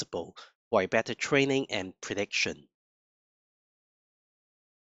possible for a better training and prediction.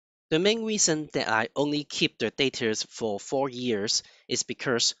 The main reason that I only keep the data for 4 years is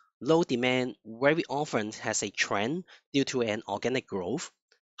because low demand very often has a trend due to an organic growth,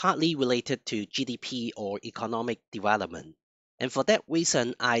 hardly related to GDP or economic development. And for that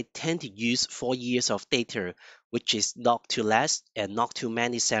reason, I tend to use 4 years of data, which is not too less and not too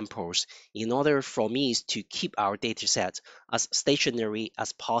many samples, in order for me to keep our dataset as stationary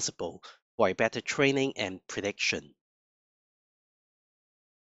as possible for a better training and prediction.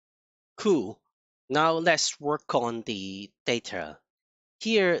 Cool. Now let's work on the data.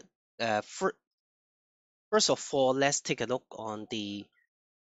 Here, first of all, let's take a look on the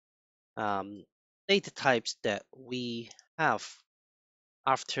um, data types that we have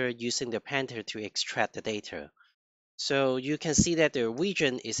after using the Panther to extract the data. So you can see that the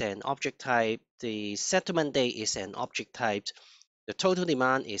region is an object type, the settlement date is an object type, the total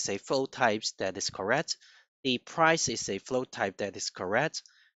demand is a flow type that is correct, the price is a flow type that is correct,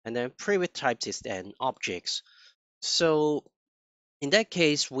 and then period type is an object. So In that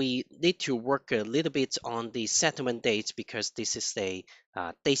case, we need to work a little bit on the settlement dates because this is a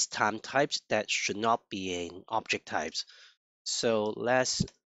date time types that should not be in object types. So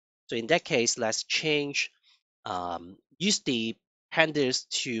so in that case, let's change use the pandas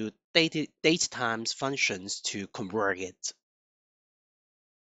to date times functions to convert it.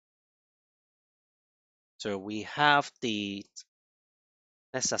 So we have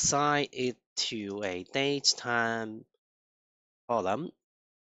let's assign it to a date time column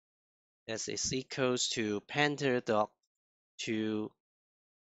as is equals to panda dot to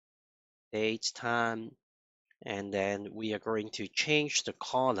date time, and then we are going to change the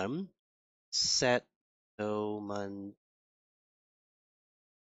column set settlement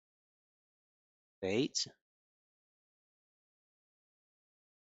date,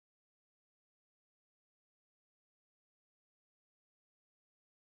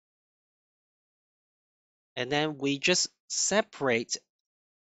 and then we just separate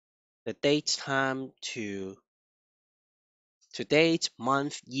the date time to date,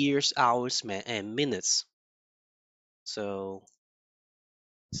 month, years, hours, and minutes. So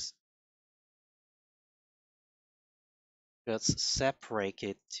just separate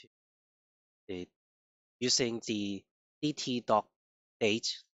it the, using the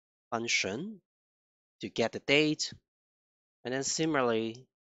dt.date function to get the date, and then similarly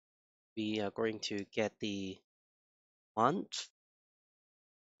we are going to get the month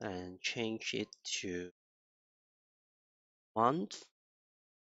and change it to month,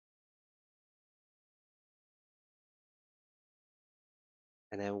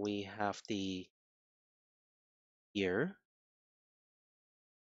 and then we have the year,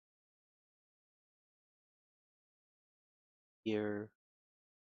 year,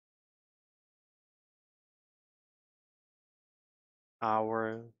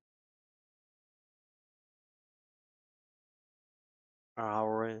 hour,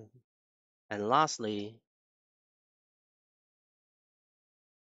 hour, and lastly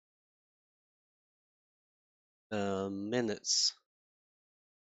the minutes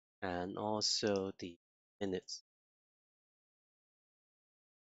and also the minutes.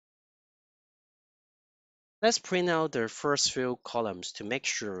 Let's print out the first few columns to make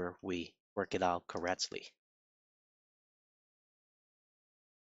sure we work it out correctly.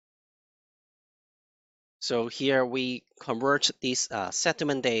 So here we convert this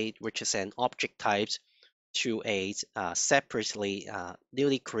settlement date, which is an object type, to a separately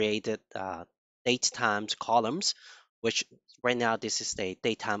newly created date times columns, which right now this is the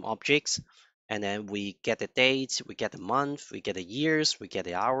datetime objects. And then we get the dates, we get the month, we get the years, we get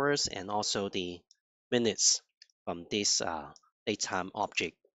the hours, and also the minutes from this datetime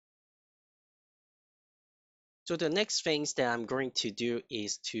object. So the next things that I'm going to do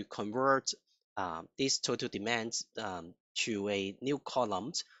is to convert these total demands to a new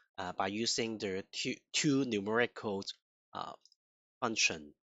column by using the two numerical uh,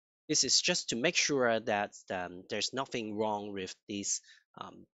 function. This is just to make sure that there's nothing wrong with these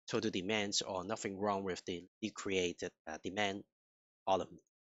total demands or nothing wrong with the created demand column.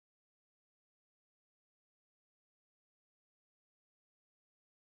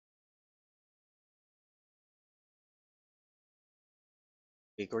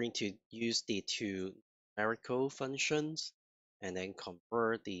 We're going to use the two numerical functions and then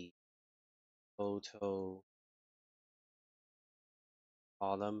convert the total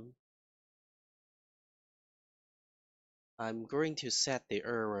column. I'm going to set the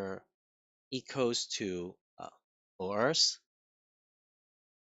error equals to coerce.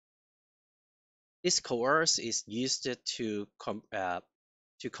 This coerce is used to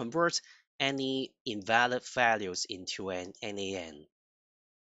convert any invalid values into an NaN.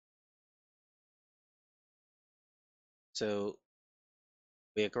 So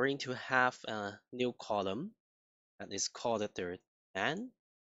we're going to have a new column that is called the NaN.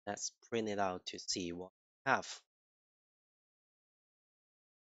 Let's print it out to see what we have.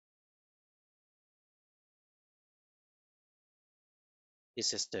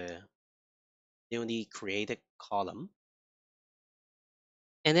 This is the newly created column.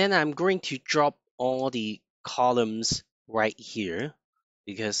 And then I'm going to drop all the columns right here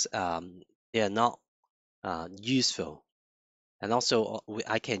because they are not useful. And also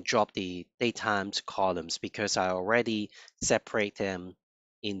I can drop the date times columns because I already separate them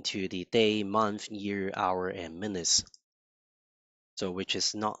into the day, month, year, hour, and minutes. So which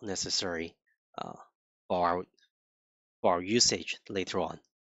is not necessary uh, for our usage later on.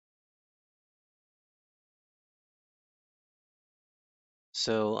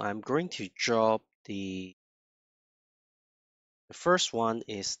 So I'm going to drop the first one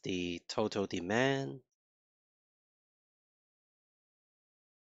is the total demand.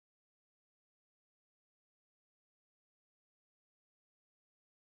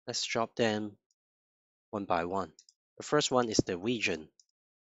 Let's drop them one by one. The first one is the region.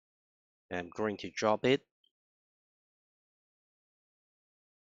 I'm going to drop it.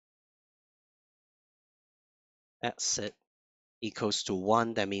 That's it. Equals to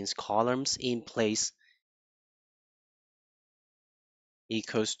 1. That means columns in place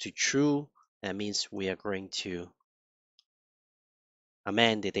equals to true. That means we are going to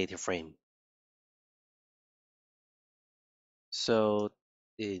amend the data frame. So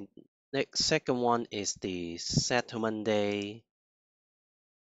the next second one is the settlement day.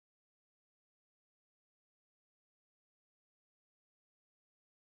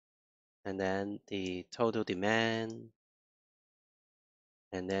 And then the total demand.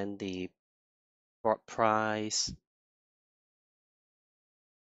 And then the bought price.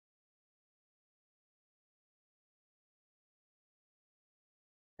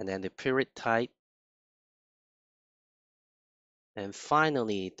 And then the period type. And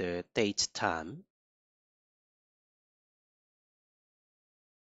finally, the date time.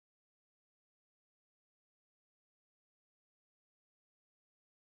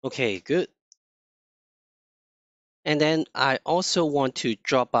 Okay, good. And then I also want to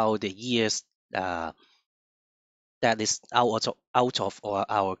drop out the years uh, that is out of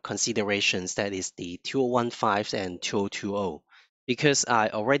our considerations. That is the 2015 and 2020, because I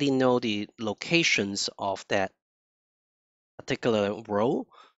already know the locations of that particular row.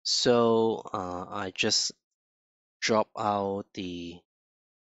 So I just drop out the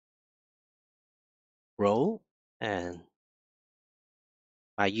row and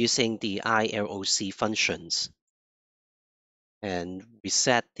by using the ILOC functions and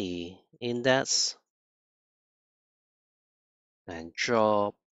reset the index and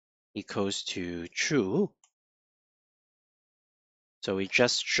drop equals to true. So we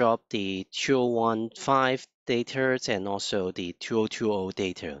just drop the 2015 data and also the 2020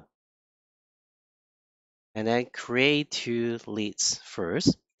 data. And then create two leads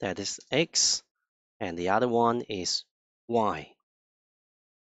first, that is X, and the other one is Y.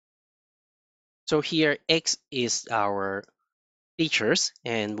 So here X is our features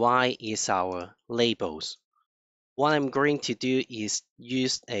and Y is our labels. What I'm going to do is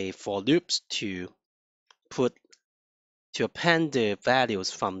use a for loops to put to append the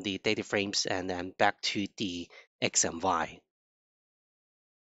values from the data frames and then back to the X and Y.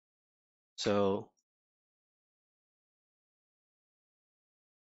 So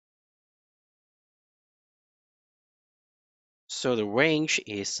the range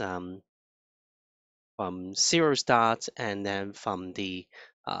is from 0 start and then from the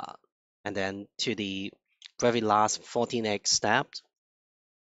and then to the very last 14x step.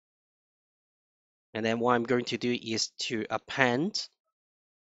 And then what I'm going to do is to append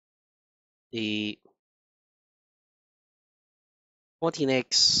the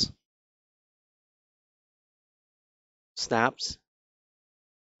 14x steps,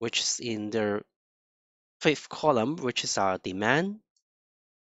 which is in the fifth column, which is our demand.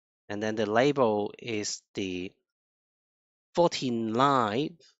 And then the label is the 14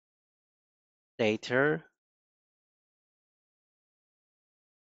 line data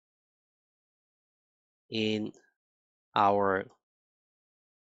in our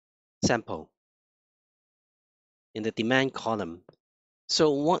sample in the demand column.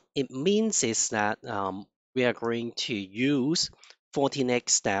 So what it means is that we are going to use 14x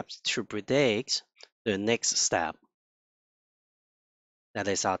steps to predict the next step. That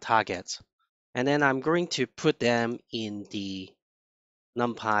is our target. And then I'm going to put them in the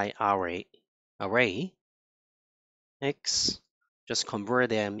NumPy array X, just convert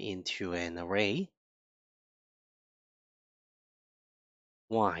them into an array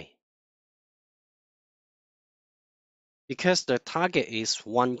Y. Because the target is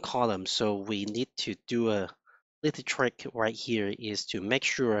one column, so we need to do a little trick right here is to make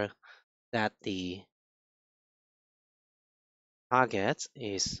sure that the target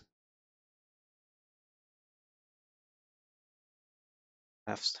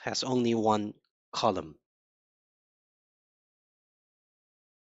has only one column,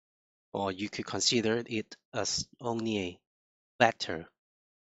 or you could consider it as only a vector.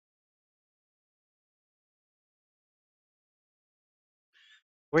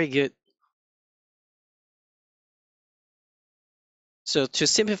 Very good. So to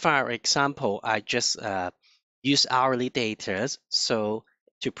simplify our example, I just use hourly data so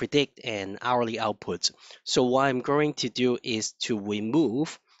to predict an hourly output. So what I'm going to do is to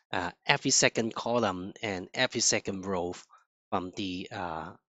remove every second column and every second row from the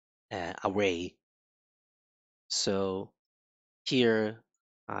array. So here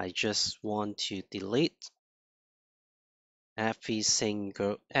I just want to delete every second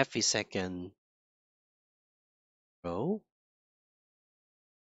row.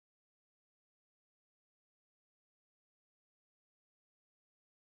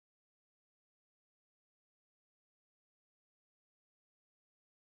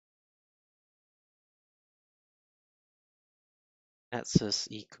 Axis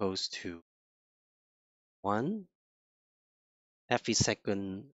equals to 1. Every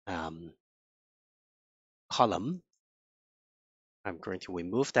second column, I'm going to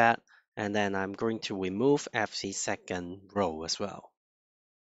remove that. And then I'm going to remove every second row as well.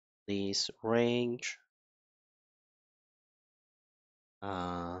 This range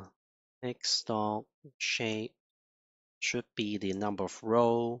x dot shape should be the number of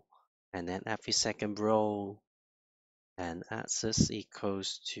row, and then every second row, and axis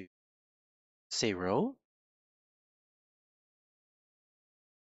equals to 0.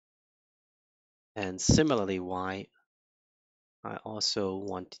 And similarly, y, I also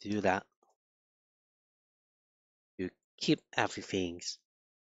want to do that to keep everything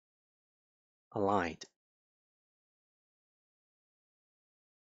aligned.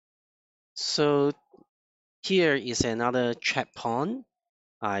 So here is another checkpoint.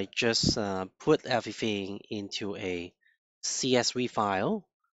 I just put everything into a CSV file,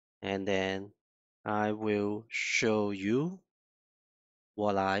 and then I will show you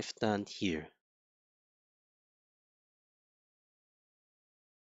what I've done here.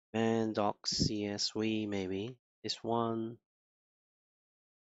 And doc.csv, maybe this one,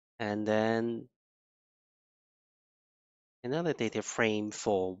 and then another data frame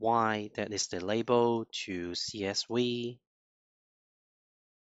for y, that is the label, to CSV,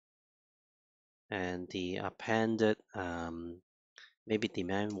 and the appended maybe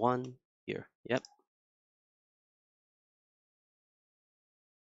demand one here. Yep.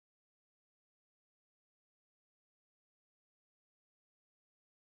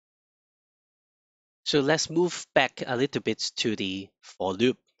 So let's move back a little bit to the for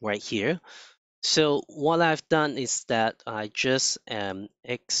loop right here. So what I've done is that I just I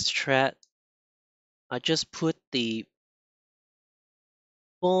just put the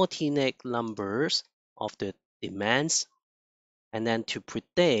fortnight numbers of the demands, and then to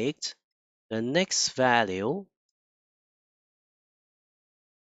predict the next value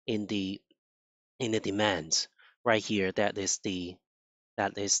in the demands right here. That is the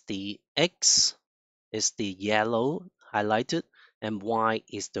x is the yellow highlighted, and y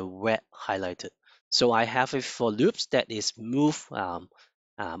is the red highlighted. So I have a for loops that is move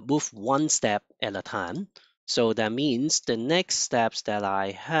one step at a time. So that means the next steps that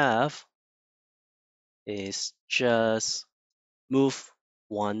I have is just move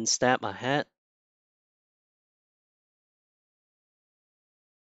one step ahead.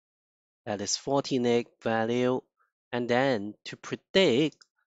 That is 14x value, and then to predict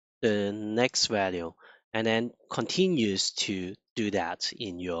the next value, and then continues to do that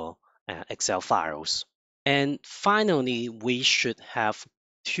in your Excel files. And finally, we should have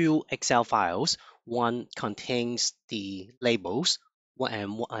two Excel files. One contains the labels,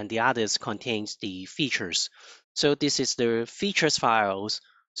 and the others contains the features. So this is the features files.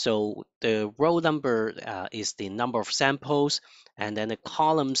 So the row number is the number of samples, and then the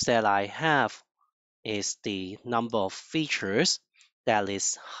columns that I have is the number of features that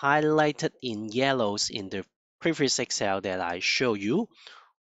is highlighted in yellows in the previous Excel that I show you,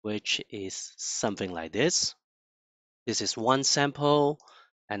 which is something like this. This is one sample,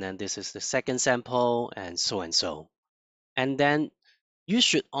 and then this is the second sample, and so and so. And then you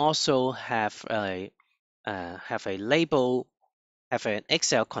should also have a label, have an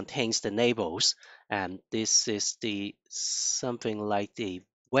Excel contains the labels, and this is the something like the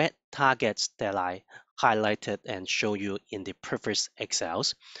wet targets that I highlighted and show you in the previous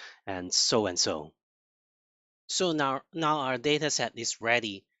Excels, and so and so. So now our data set is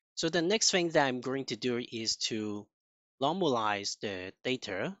ready. So the next thing that I'm going to do is to normalize the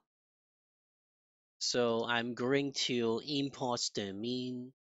data. So I'm going to import the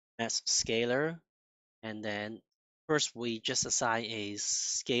mean mass scalar, and then first we just assign a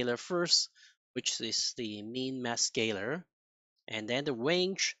scalar first, which is the mean mass scalar, and then the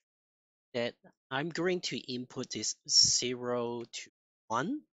range that I'm going to input is 0 to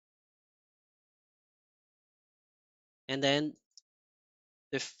 1, and then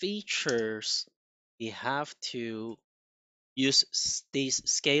the features we have to use these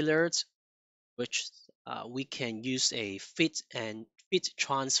scalars, which we can use a fit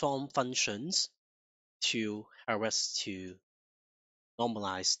transform functions to help us to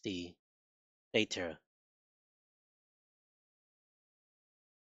normalize the data.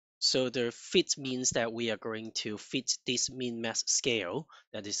 So the fit means that we are going to fit this min max scale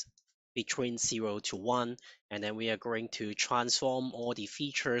that is between 0 to 1, and then we are going to transform all the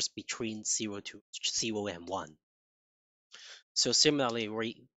features between 0 and 1. So similarly,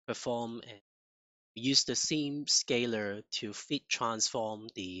 we perform and use the same scalar to fit transform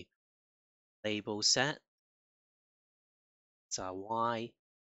the label set. So y.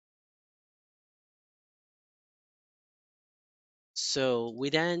 So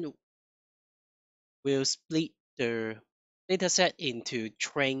we then will split the dataset into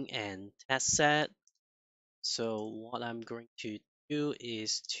train and test set. So what I'm going to do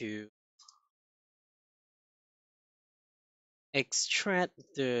is to extract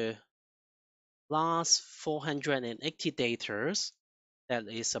the last 480 data, that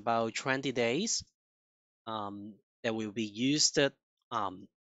is about 20 days, that will be used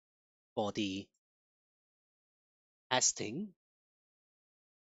for the testing.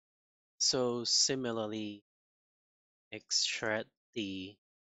 So similarly, extract the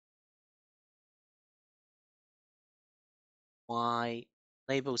Y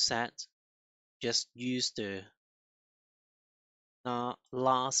label set, just use the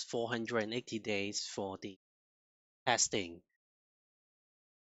last 480 days for the testing.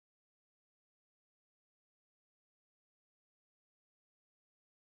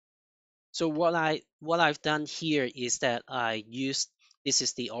 So what I've done here is that I used, this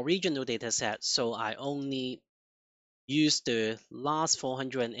is the original data set, so I only use the last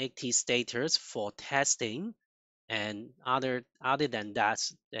 480 status for testing, and other than that,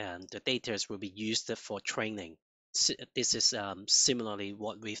 the data will be used for training. This is similarly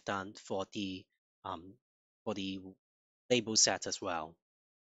what we've done um, for the label set as well.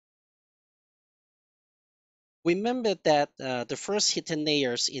 Remember that the first hidden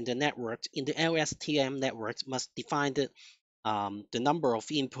layers in the network, in the LSTM network, must define the number of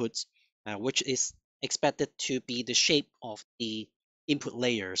inputs, which is expected to be the shape of the input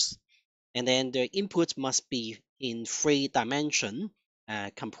layers. And then the input must be in 3 dimension,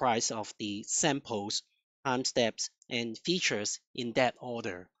 comprised of the samples, time steps, and features in that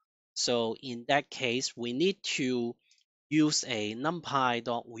order. So in that case, we need to use a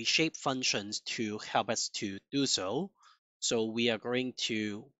numpy.reshape functions to help us to do so. So we are going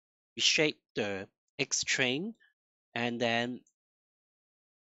to reshape the X string, and then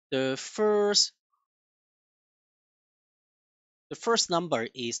the first the first number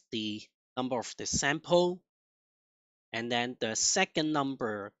is the number of the sample, and then the second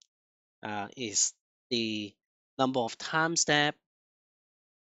number is the number of time step,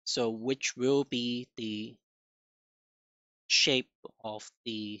 so which will be the shape of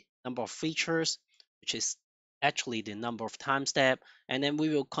the number of features, which is actually the number of time step, and then we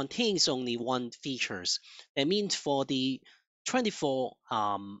will contains only one features. That means for the 24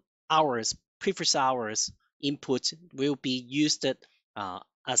 hours, previous hours input will be used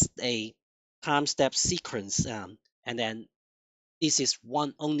as a time step sequence, and then this is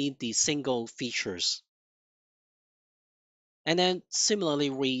one only the single features. And then similarly,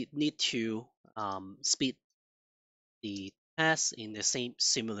 we need to split the test in the same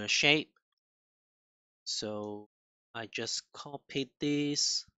similar shape. So I just copy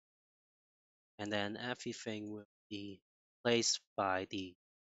this, and then everything will be placed by the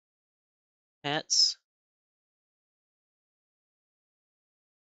heads.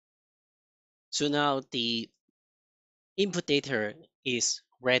 So now the input data is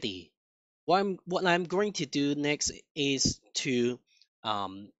ready. What I'm going to do next is to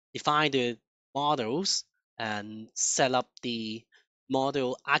define the models and set up the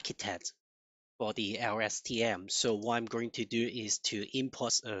model architect for the LSTM. So what I'm going to do is to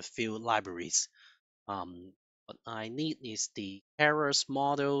import a few libraries. What I need is the errors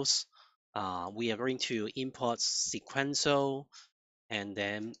models. We are going to import sequential, and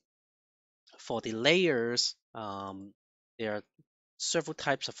then for the layers, there are several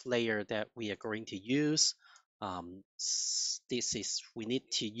types of layer that we are going to use. This is, we need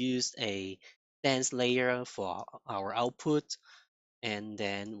to use a dense layer for our output, and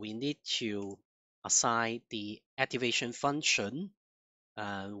then we need to assign the activation function.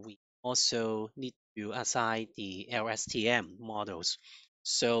 We also need to assign the LSTM models.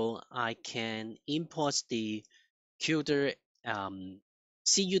 So I can import the CUDA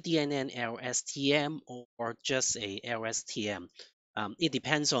CUDNN LSTM or just a LSTM. It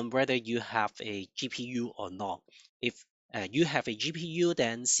depends on whether you have a GPU or not. If you have a GPU,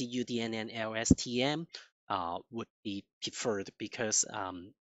 then CUDNN LSTM would be preferred because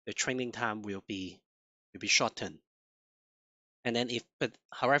the training time will be shortened. And then if, but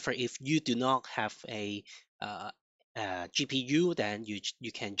however, if you do not have a GPU, then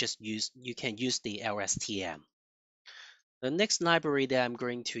you can use the LSTM. The next library that I'm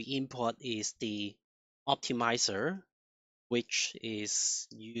going to import is the optimizer, which is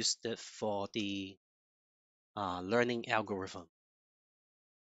used for the learning algorithm.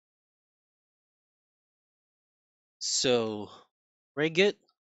 So very good.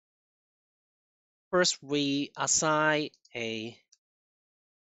 First, we assign a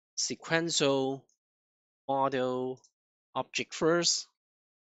sequential model object first.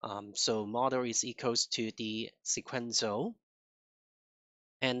 So model is equals to the sequential.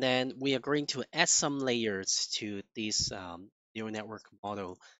 And then we are going to add some layers to this neural network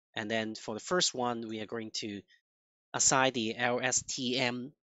model. And then for the first one, we are going to assign the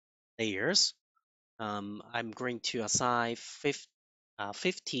LSTM layers. I'm going to assign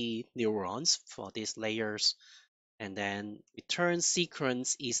 50 neurons for these layers, and then return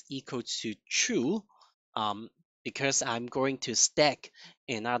sequence is equal to true, um, because I'm going to stack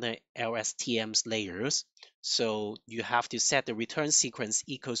another LSTM's layers. So you have to set the return sequence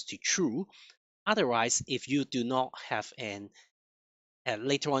equals to true. Otherwise, if you do not have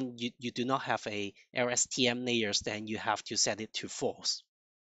later on you do not have a LSTM layers, then you have to set it to false.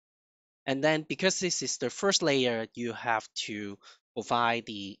 And then because this is the first layer, you have to provide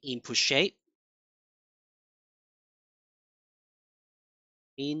the input shape.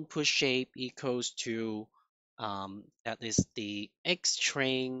 Input shape equals to that is the X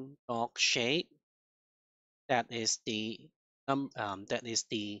train dog shape. That is the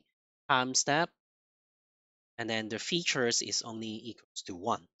time step, and then the features is only equals to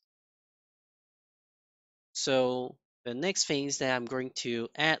 1. So the next things that I'm going to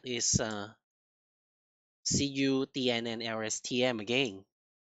add is CU, DNN, LSTM again.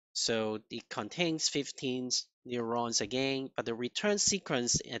 So it contains 15 neurons again, but the return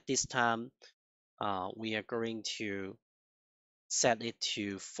sequence at this time, we are going to set it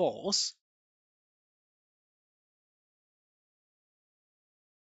to false.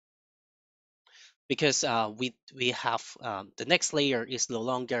 Because we have the next layer is no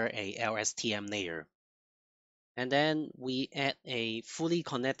longer a LSTM layer. And then we add a fully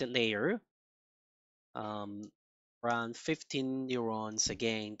connected layer, um, around 15 neurons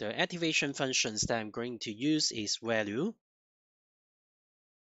again. The activation functions that I'm going to use is value.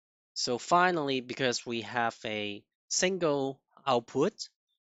 So finally, because we have a single output,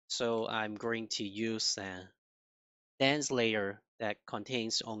 so I'm going to use a dense layer that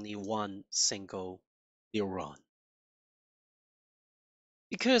contains only one single neuron.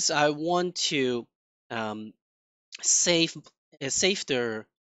 Because I want to um, save save the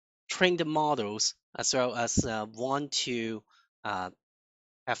trained models, as well as want to uh,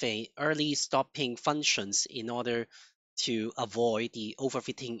 have a early stopping functions in order to avoid the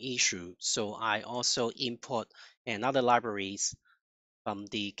overfitting issue. So I also import another libraries from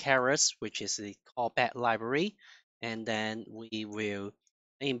the Keras, which is the callback library, and then we will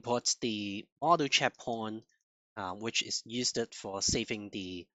import the model checkpoint, which is used for saving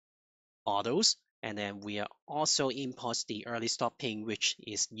the models. And then we are also import the early stopping, which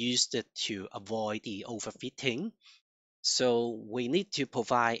is used to avoid the overfitting. So we need to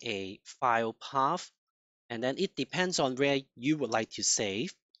provide a file path, and then it depends on where you would like to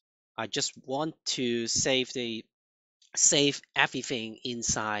save. I just want to save everything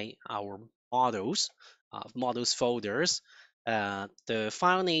inside our models folders. The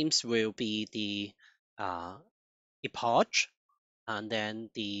file names will be the epoch, and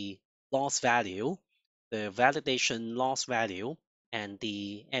then the loss value, the validation loss value, and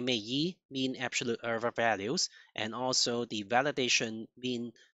the MAE, mean absolute error values, and also the validation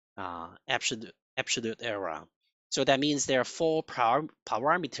mean absolute error. So that means there are four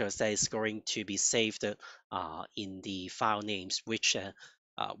parameters that is going to be saved in the file names, which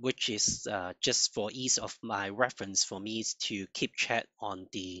is just for ease of my reference for me to keep track on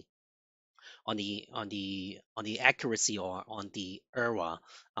the accuracy or on the error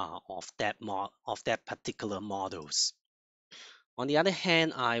of that particular models. On the other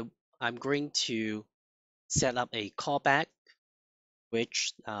hand, I'm going to set up a callback,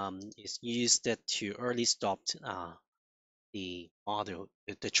 which is used to early stop the model,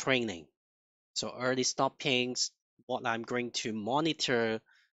 the training. So early stoppings, what I'm going to monitor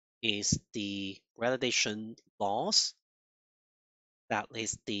is the validation loss. That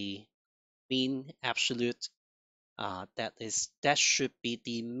is the mean absolute. That should be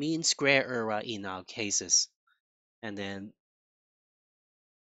the mean square error in our cases. And then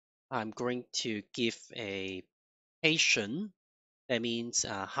I'm going to give a patient. That means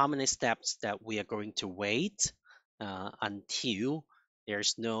how many steps that we are going to wait until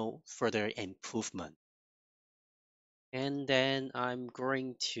there's no further improvement. And then I'm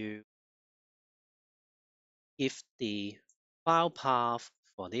going to give the file path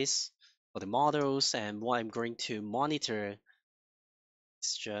for this, for the models, and what I'm going to monitor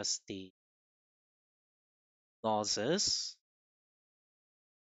is just the losses.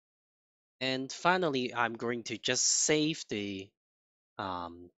 And finally, I'm going to just save the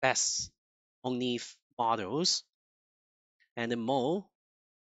best only models, and the mode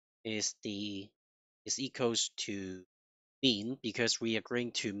is equals to mean because we are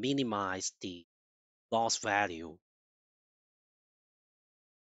going to minimize the loss value.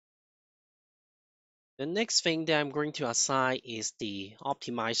 The next thing that I'm going to assign is the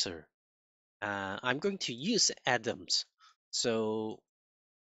optimizer. I'm going to use atoms. So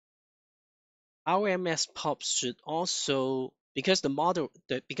our MS pop should also, because the model,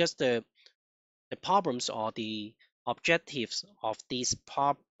 because the problems or the objectives of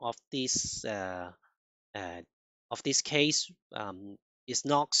uh, of this case is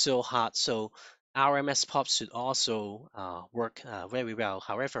not so hard. So RMS pop should also work very well.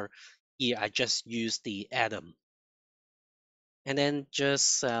 However, here I just use the atom and then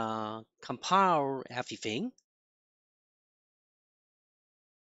just compile everything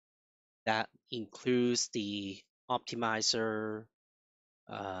that includes the optimizer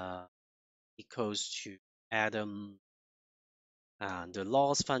uh, equals to atom. And the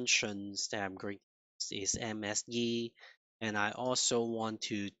loss functions that I'm going to use is MSE, and I also want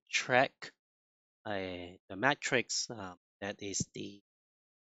to track the matrix that is the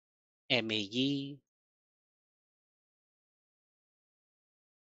MAE.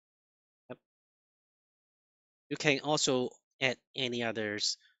 Yep. You can also add any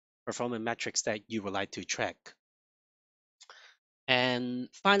others performance metrics that you would like to track. And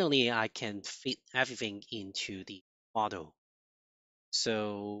finally, I can fit everything into the model.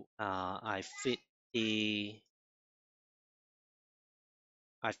 So the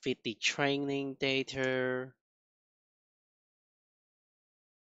I fit the training data,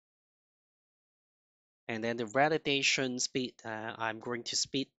 and then the validation speed. I'm going to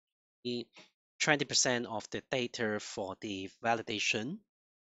speed the 20% of the data for the validation.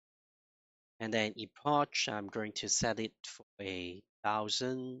 And then approach, I'm going to set it for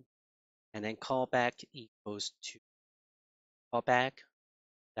 1,000. And then callback equals to callback.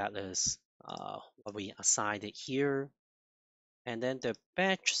 That is what we assigned it here. And then the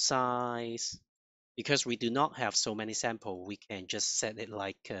batch size, because we do not have so many samples, we can just set it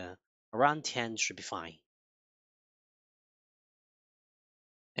like around 10 should be fine.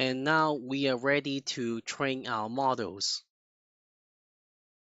 And now we are ready to train our models.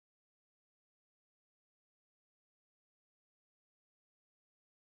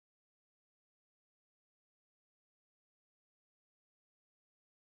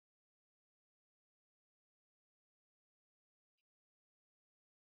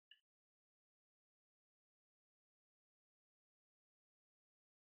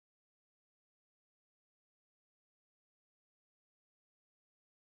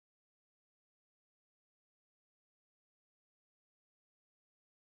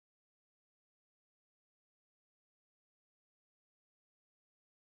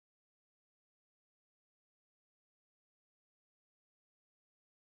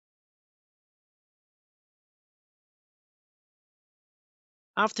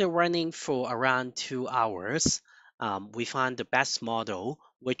 After running for around 2 hours, we found the best model,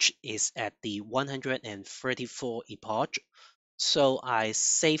 which is at the 134 epoch. So I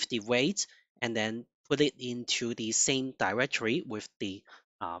save the weight and then put it into the same directory with the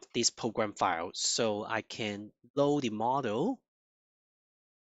this program file. So I can load the model,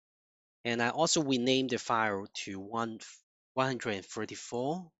 and I also rename the file to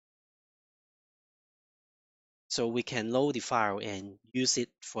 134. So we can load the file and use it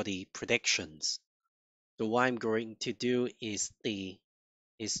for the predictions. So what I'm going to do is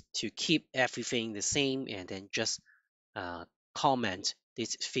to keep everything the same and then just comment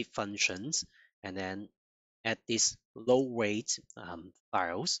these fit functions and then add these low weight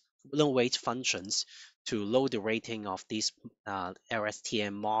functions to load the rating of these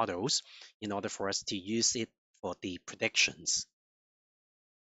LSTM models in order for us to use it for the predictions.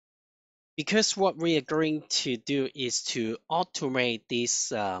 Because what we are going to do is to automate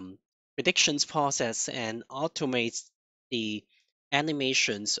this predictions process and automate the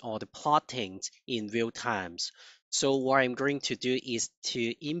animations or the plotting in real times. So what I'm going to do is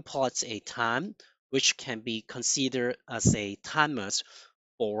to import a time which can be considered as a timers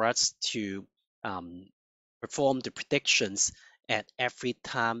for us to um, perform the predictions at every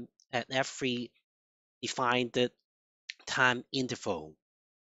time, at every defined time interval.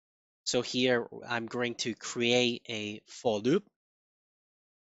 So here I'm going to create a for loop,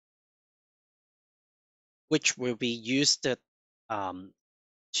 which will be used um,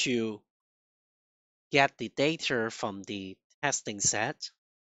 to get the data from the testing set.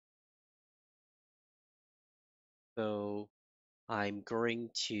 So I'm going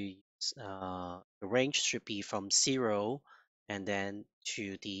to use, the range should be from 0 and then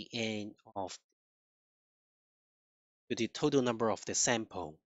to the end of to the total number of the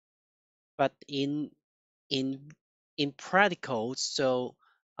sample. But in in practical, so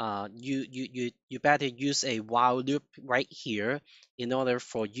you better use a while loop right here in order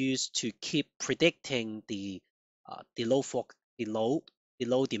for you to keep predicting the low for the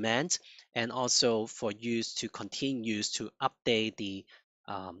low demand, and also for you to continue to update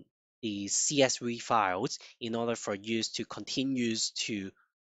um, the CSV files in order for you to continue to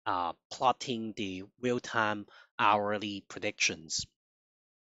plotting the real-time hourly predictions.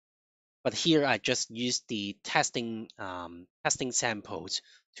 But here I just use the testing samples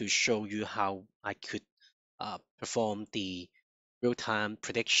to show you how I could perform the real-time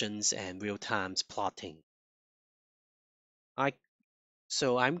predictions and real-time plotting. I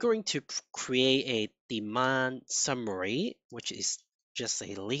so I'm going to create a demand summary, which is just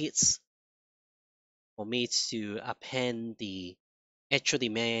a list for me to append the actual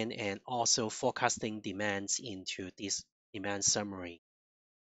demand and also forecasting demands into this demand summary.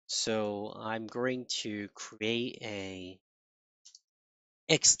 So I'm going to create a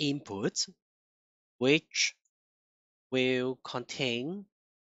X input, which will contain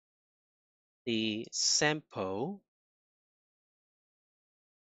the sample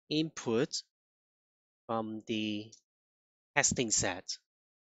input from the testing set.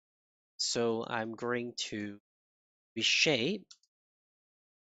 So I'm going to reshape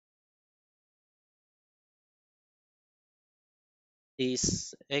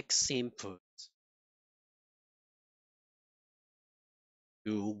this X input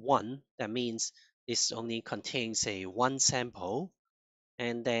to 1. That means this only contains a one sample,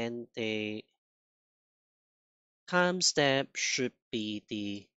 and then the time step should be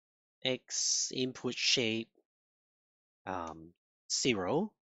the X input shape um,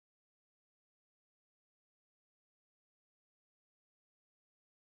 0.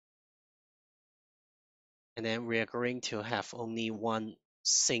 And then we are going to have only one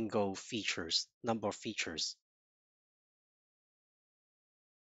single features number of features.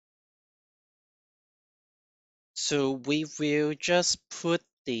 So we will just put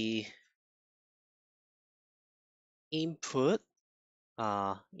the input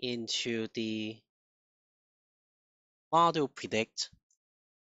into the model predict.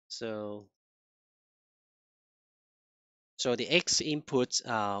 So the X input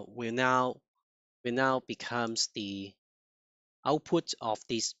will now becomes the output of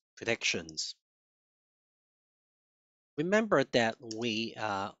these predictions. Remember that we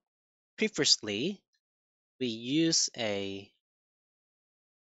previously we use a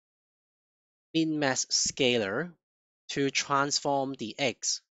min-max scalar to transform the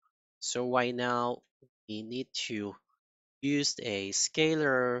X. So right now we need to use a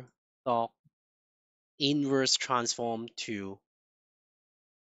scalar dot inverse transform to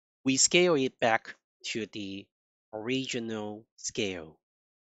rescale it back to the original scale.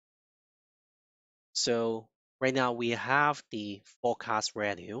 So right now we have the forecast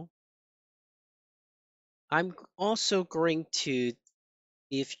value. I'm also going to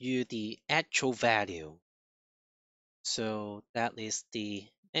give you the actual value. So that is the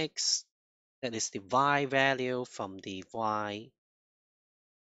X, that is the Y value from the Y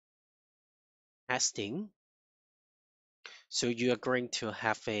testing. So you are going to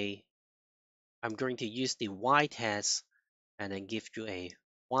have I'm going to use the Y test and then give you a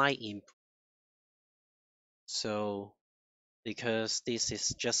Y input. So because this is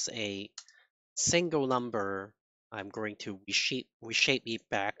just a single number, I'm going to reshape it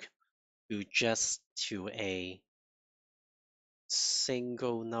back to just to a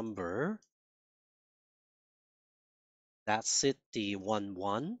single number. That's it, the 1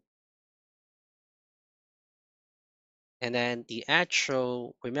 1. And then the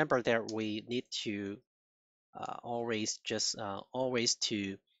actual, remember that we need to always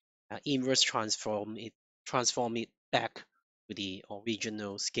to inverse transform it back to the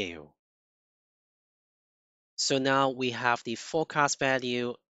original scale. So now we have the forecast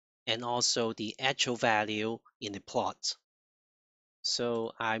value and also the actual value in the plot.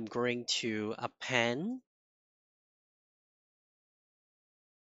 So I'm going to append.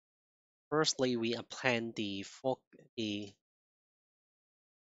 Firstly, we append the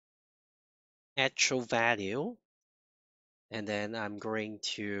actual value, and then I'm going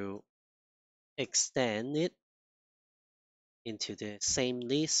to extend it into the same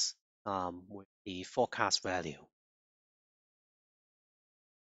list with the forecast value.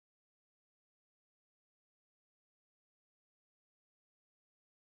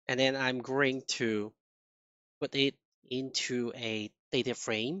 And then I'm going to put it into a data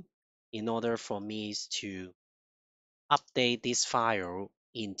frame in order for me to update this file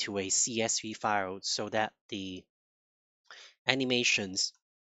into a CSV file so that the animations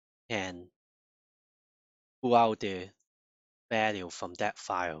can pull out the value from that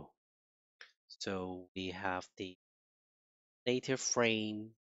file. So we have the data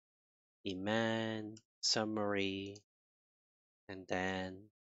frame, demand, summary, and then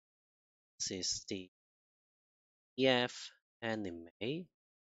this is the EF anime.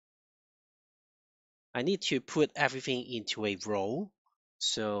 I need to put everything into a row.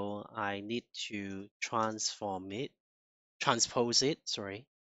 So I need to transpose it, sorry.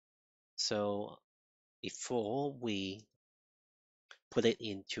 So before we put it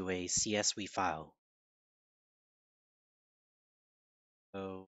into a CSV file.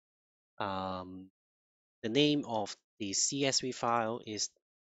 So the name of the CSV file is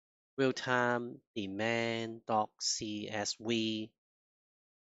real-time demand.csv,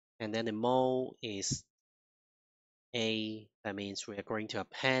 and then the mode is A. That means we are going to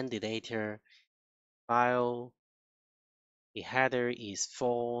append the data file. The header is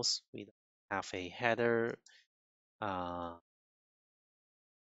false. We don't have a header. Uh,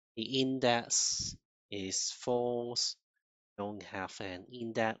 the index is false. Don't have an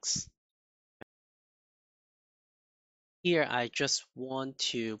index. Here, I just want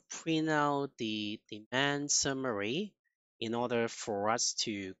to print out the demand summary in order for us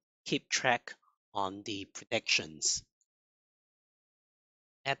to keep track on the predictions.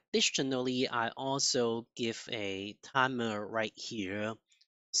 Additionally, I also give a timer right here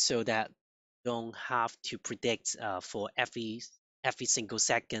so that you don't have to predict for every single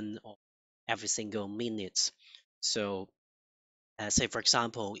second or every single minute. So say for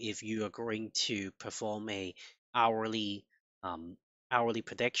example, if you are going to perform a hourly um, hourly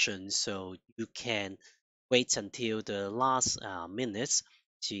prediction, so you can wait until the last minutes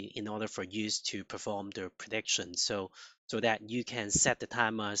in order for you to perform the prediction. So that you can set the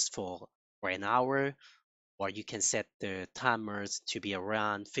timers for an hour, or you can set the timers to be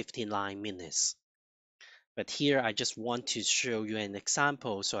around 59 minutes. But here I just want to show you an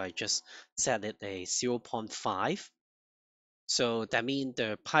example, so I just set it a 0 0.5. So that means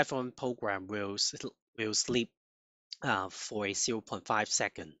the Python program will sleep for a 0 0.5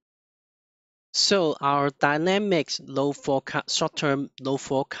 second. So our dynamic short-term load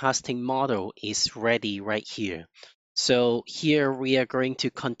forecasting model is ready right here. So here we are going to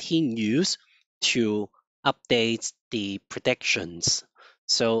continue to update the predictions.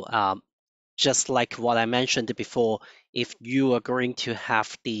 So just like what I mentioned before, if you are going to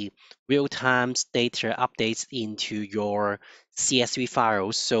have the real-time data updates into your CSV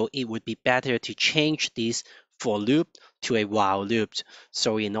files, so it would be better to change this for loop to a while loop.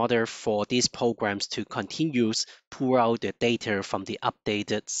 So in order for these programs to continue pull out the data from the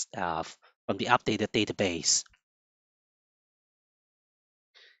updated database.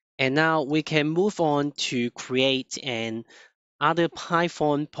 And now we can move on to create an other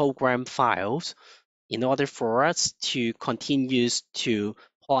Python program files in order for us to continue to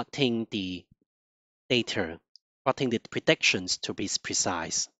plotting the data, plotting the predictions to be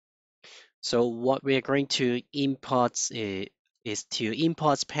precise. So what we are going to import is to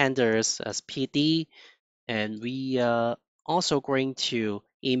import pandas as PD, and we are also going to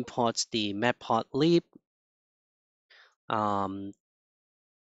import the matplotlib um,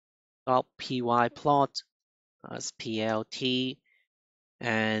 .pyplot as plt,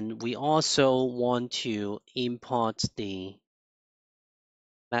 and we also want to import the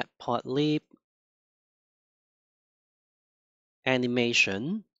matplotlib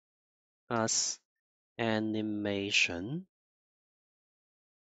animation as animation.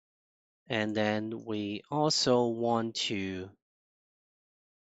 And then we also want to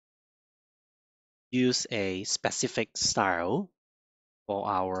use a specific style for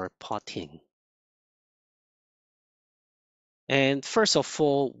our plotting. And first of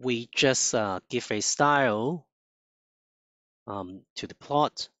all, we just give a style to the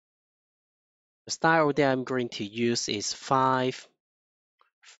plot. The style that I'm going to use is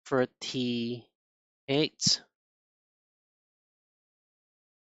 538.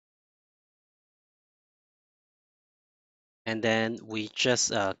 And then we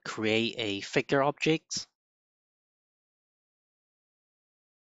just create a figure object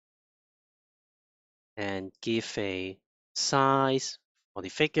and give a size for the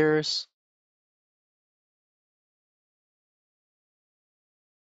figures.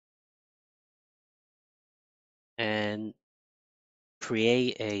 and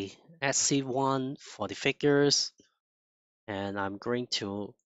create a SC1 for the figures. And I'm going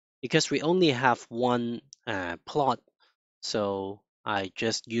to, because we only have one plot, so I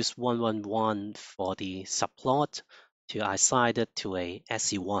just use 111 for the subplot to assign it to a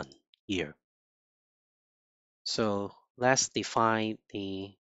SC1 here. So let's define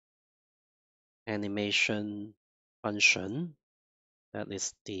the animation function. That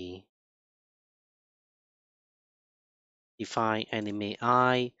is the define anime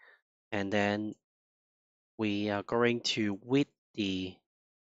I, and then we are going to with the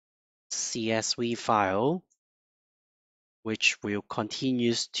CSV file, which will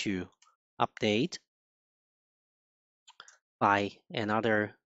continues to update by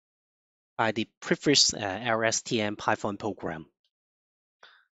the previous LSTM Python program.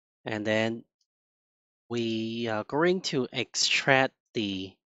 And then we are going to extract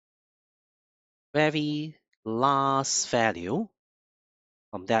the very last value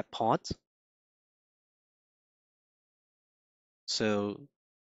from that part. So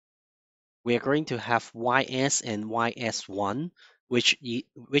we are going to have ys and ys1, which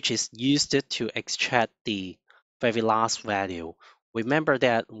is used to extract the very last value. Remember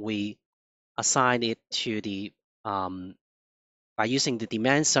that we assign it to the by using the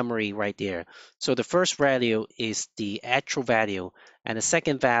demand summary right there. So the first value is the actual value, and the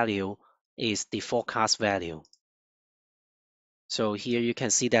second value is the forecast value. So here you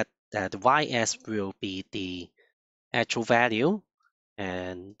can see that the ys will be the actual value,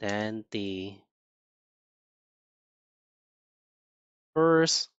 and then the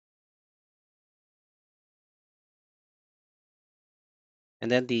first, and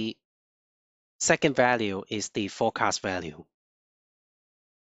then the second value is the forecast value.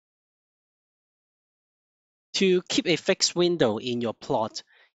 To keep a fixed window in your plot,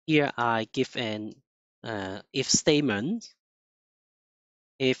 here I give an if statement.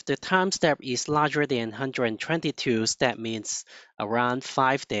 If the time step is larger than 122, that means around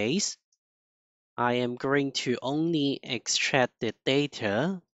 5 days. I am going to only extract the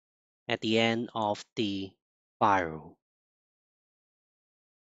data at the end of the file.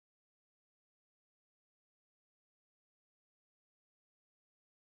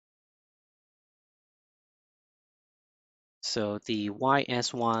 So the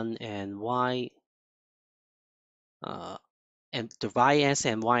ys1 and and the ys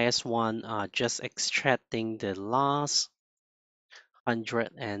and ys1 are just extracting the last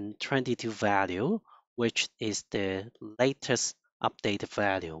 122 value, which is the latest updated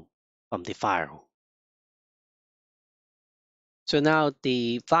value from the file. So now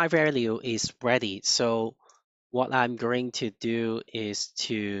the file value is ready. So what I'm going to do is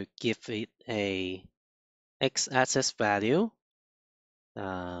to give it a x-axis value.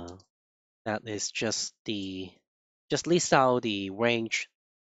 That is just list out the range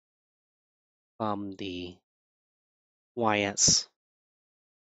from the ys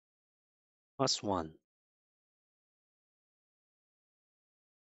plus 1.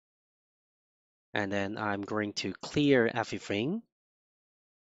 And then I'm going to clear everything.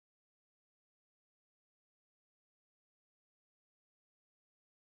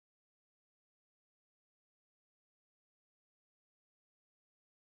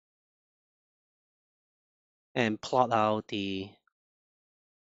 And plot out the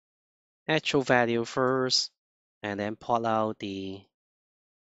actual value first, and then plot out the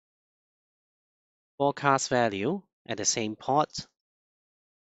forecast value at the same plot.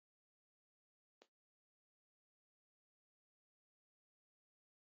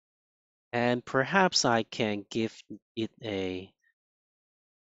 And perhaps I can give it a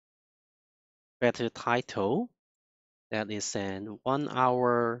better title. That is an 1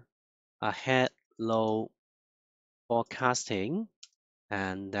 hour ahead low forecasting,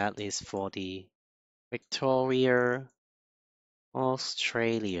 and that is for the Victoria,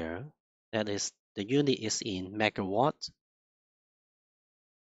 Australia. That is the unit is in megawatt,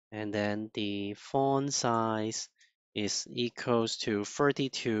 and then the font size is equals to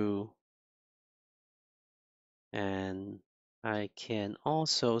 32, and I can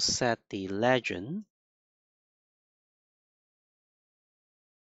also set the legend.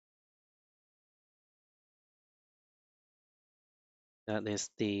 That is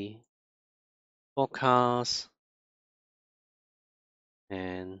the forecast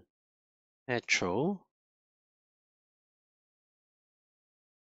and actual.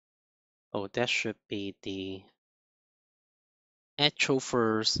 Oh, that should be the actual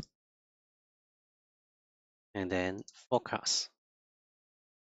first and then forecast.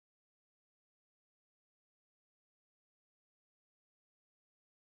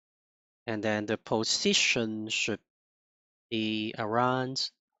 And then the position should be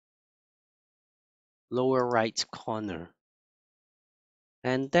around lower right corner.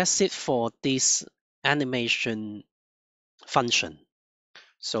 And that's it for this animation function.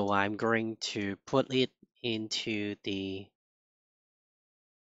 So I'm going to put it into the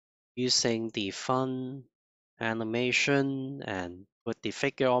using the fun animation and put the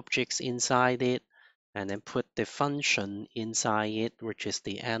figure objects inside it and then put the function inside it, which is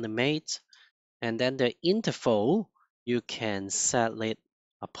the animate. And then the interval, you can set it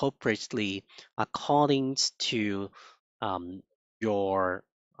appropriately according to um, your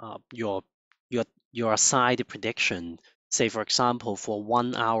uh, your your your assigned prediction. Say for example, for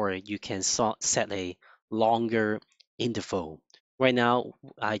 1 hour, you can set a longer interval. Right now,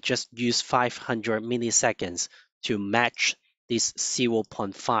 I just use 500 milliseconds to match this zero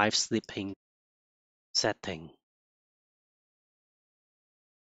point 0.5 sleeping setting.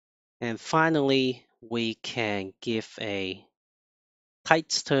 And finally, we can give a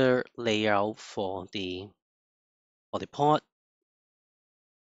tighter layout for the pod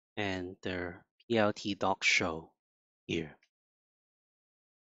and the PLT doc show here.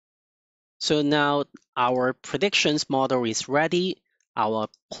 So now our predictions model is ready. Our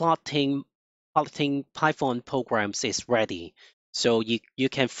plotting Python programs is ready. So you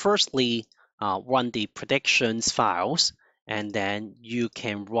can firstly run the predictions files, and then you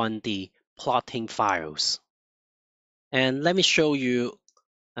can run the plotting files. And let me show you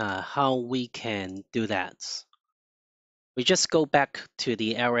how we can do that. We just go back to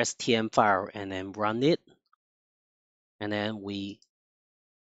the LSTM file and then run it. And then we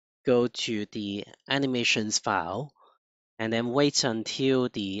go to the animations file and then wait until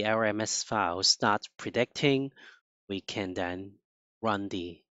the LMS file starts predicting. We can then run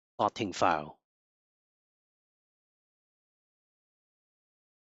the plotting file.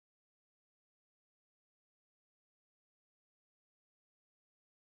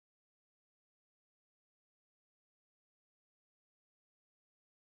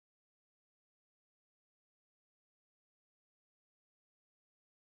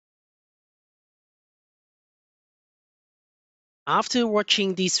 After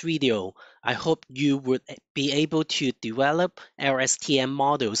watching this video, I hope you would be able to develop LSTM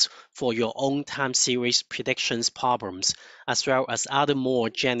models for your own time series predictions problems, as well as other more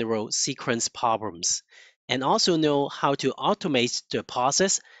general sequence problems, and also know how to automate the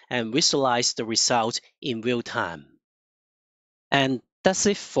process and visualize the result in real time. And that's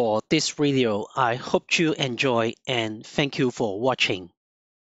it for this video. I hope you enjoy and thank you for watching.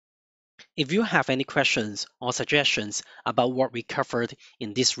 If you have any questions or suggestions about what we covered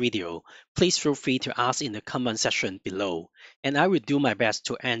in this video, please feel free to ask in the comment section below, and I will do my best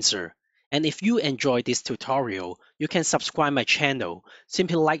to answer. And if you enjoyed this tutorial, you can subscribe my channel,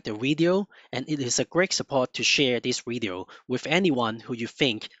 simply like the video, and it is a great support to share this video with anyone who you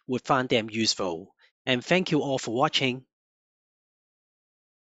think would find them useful. And thank you all for watching.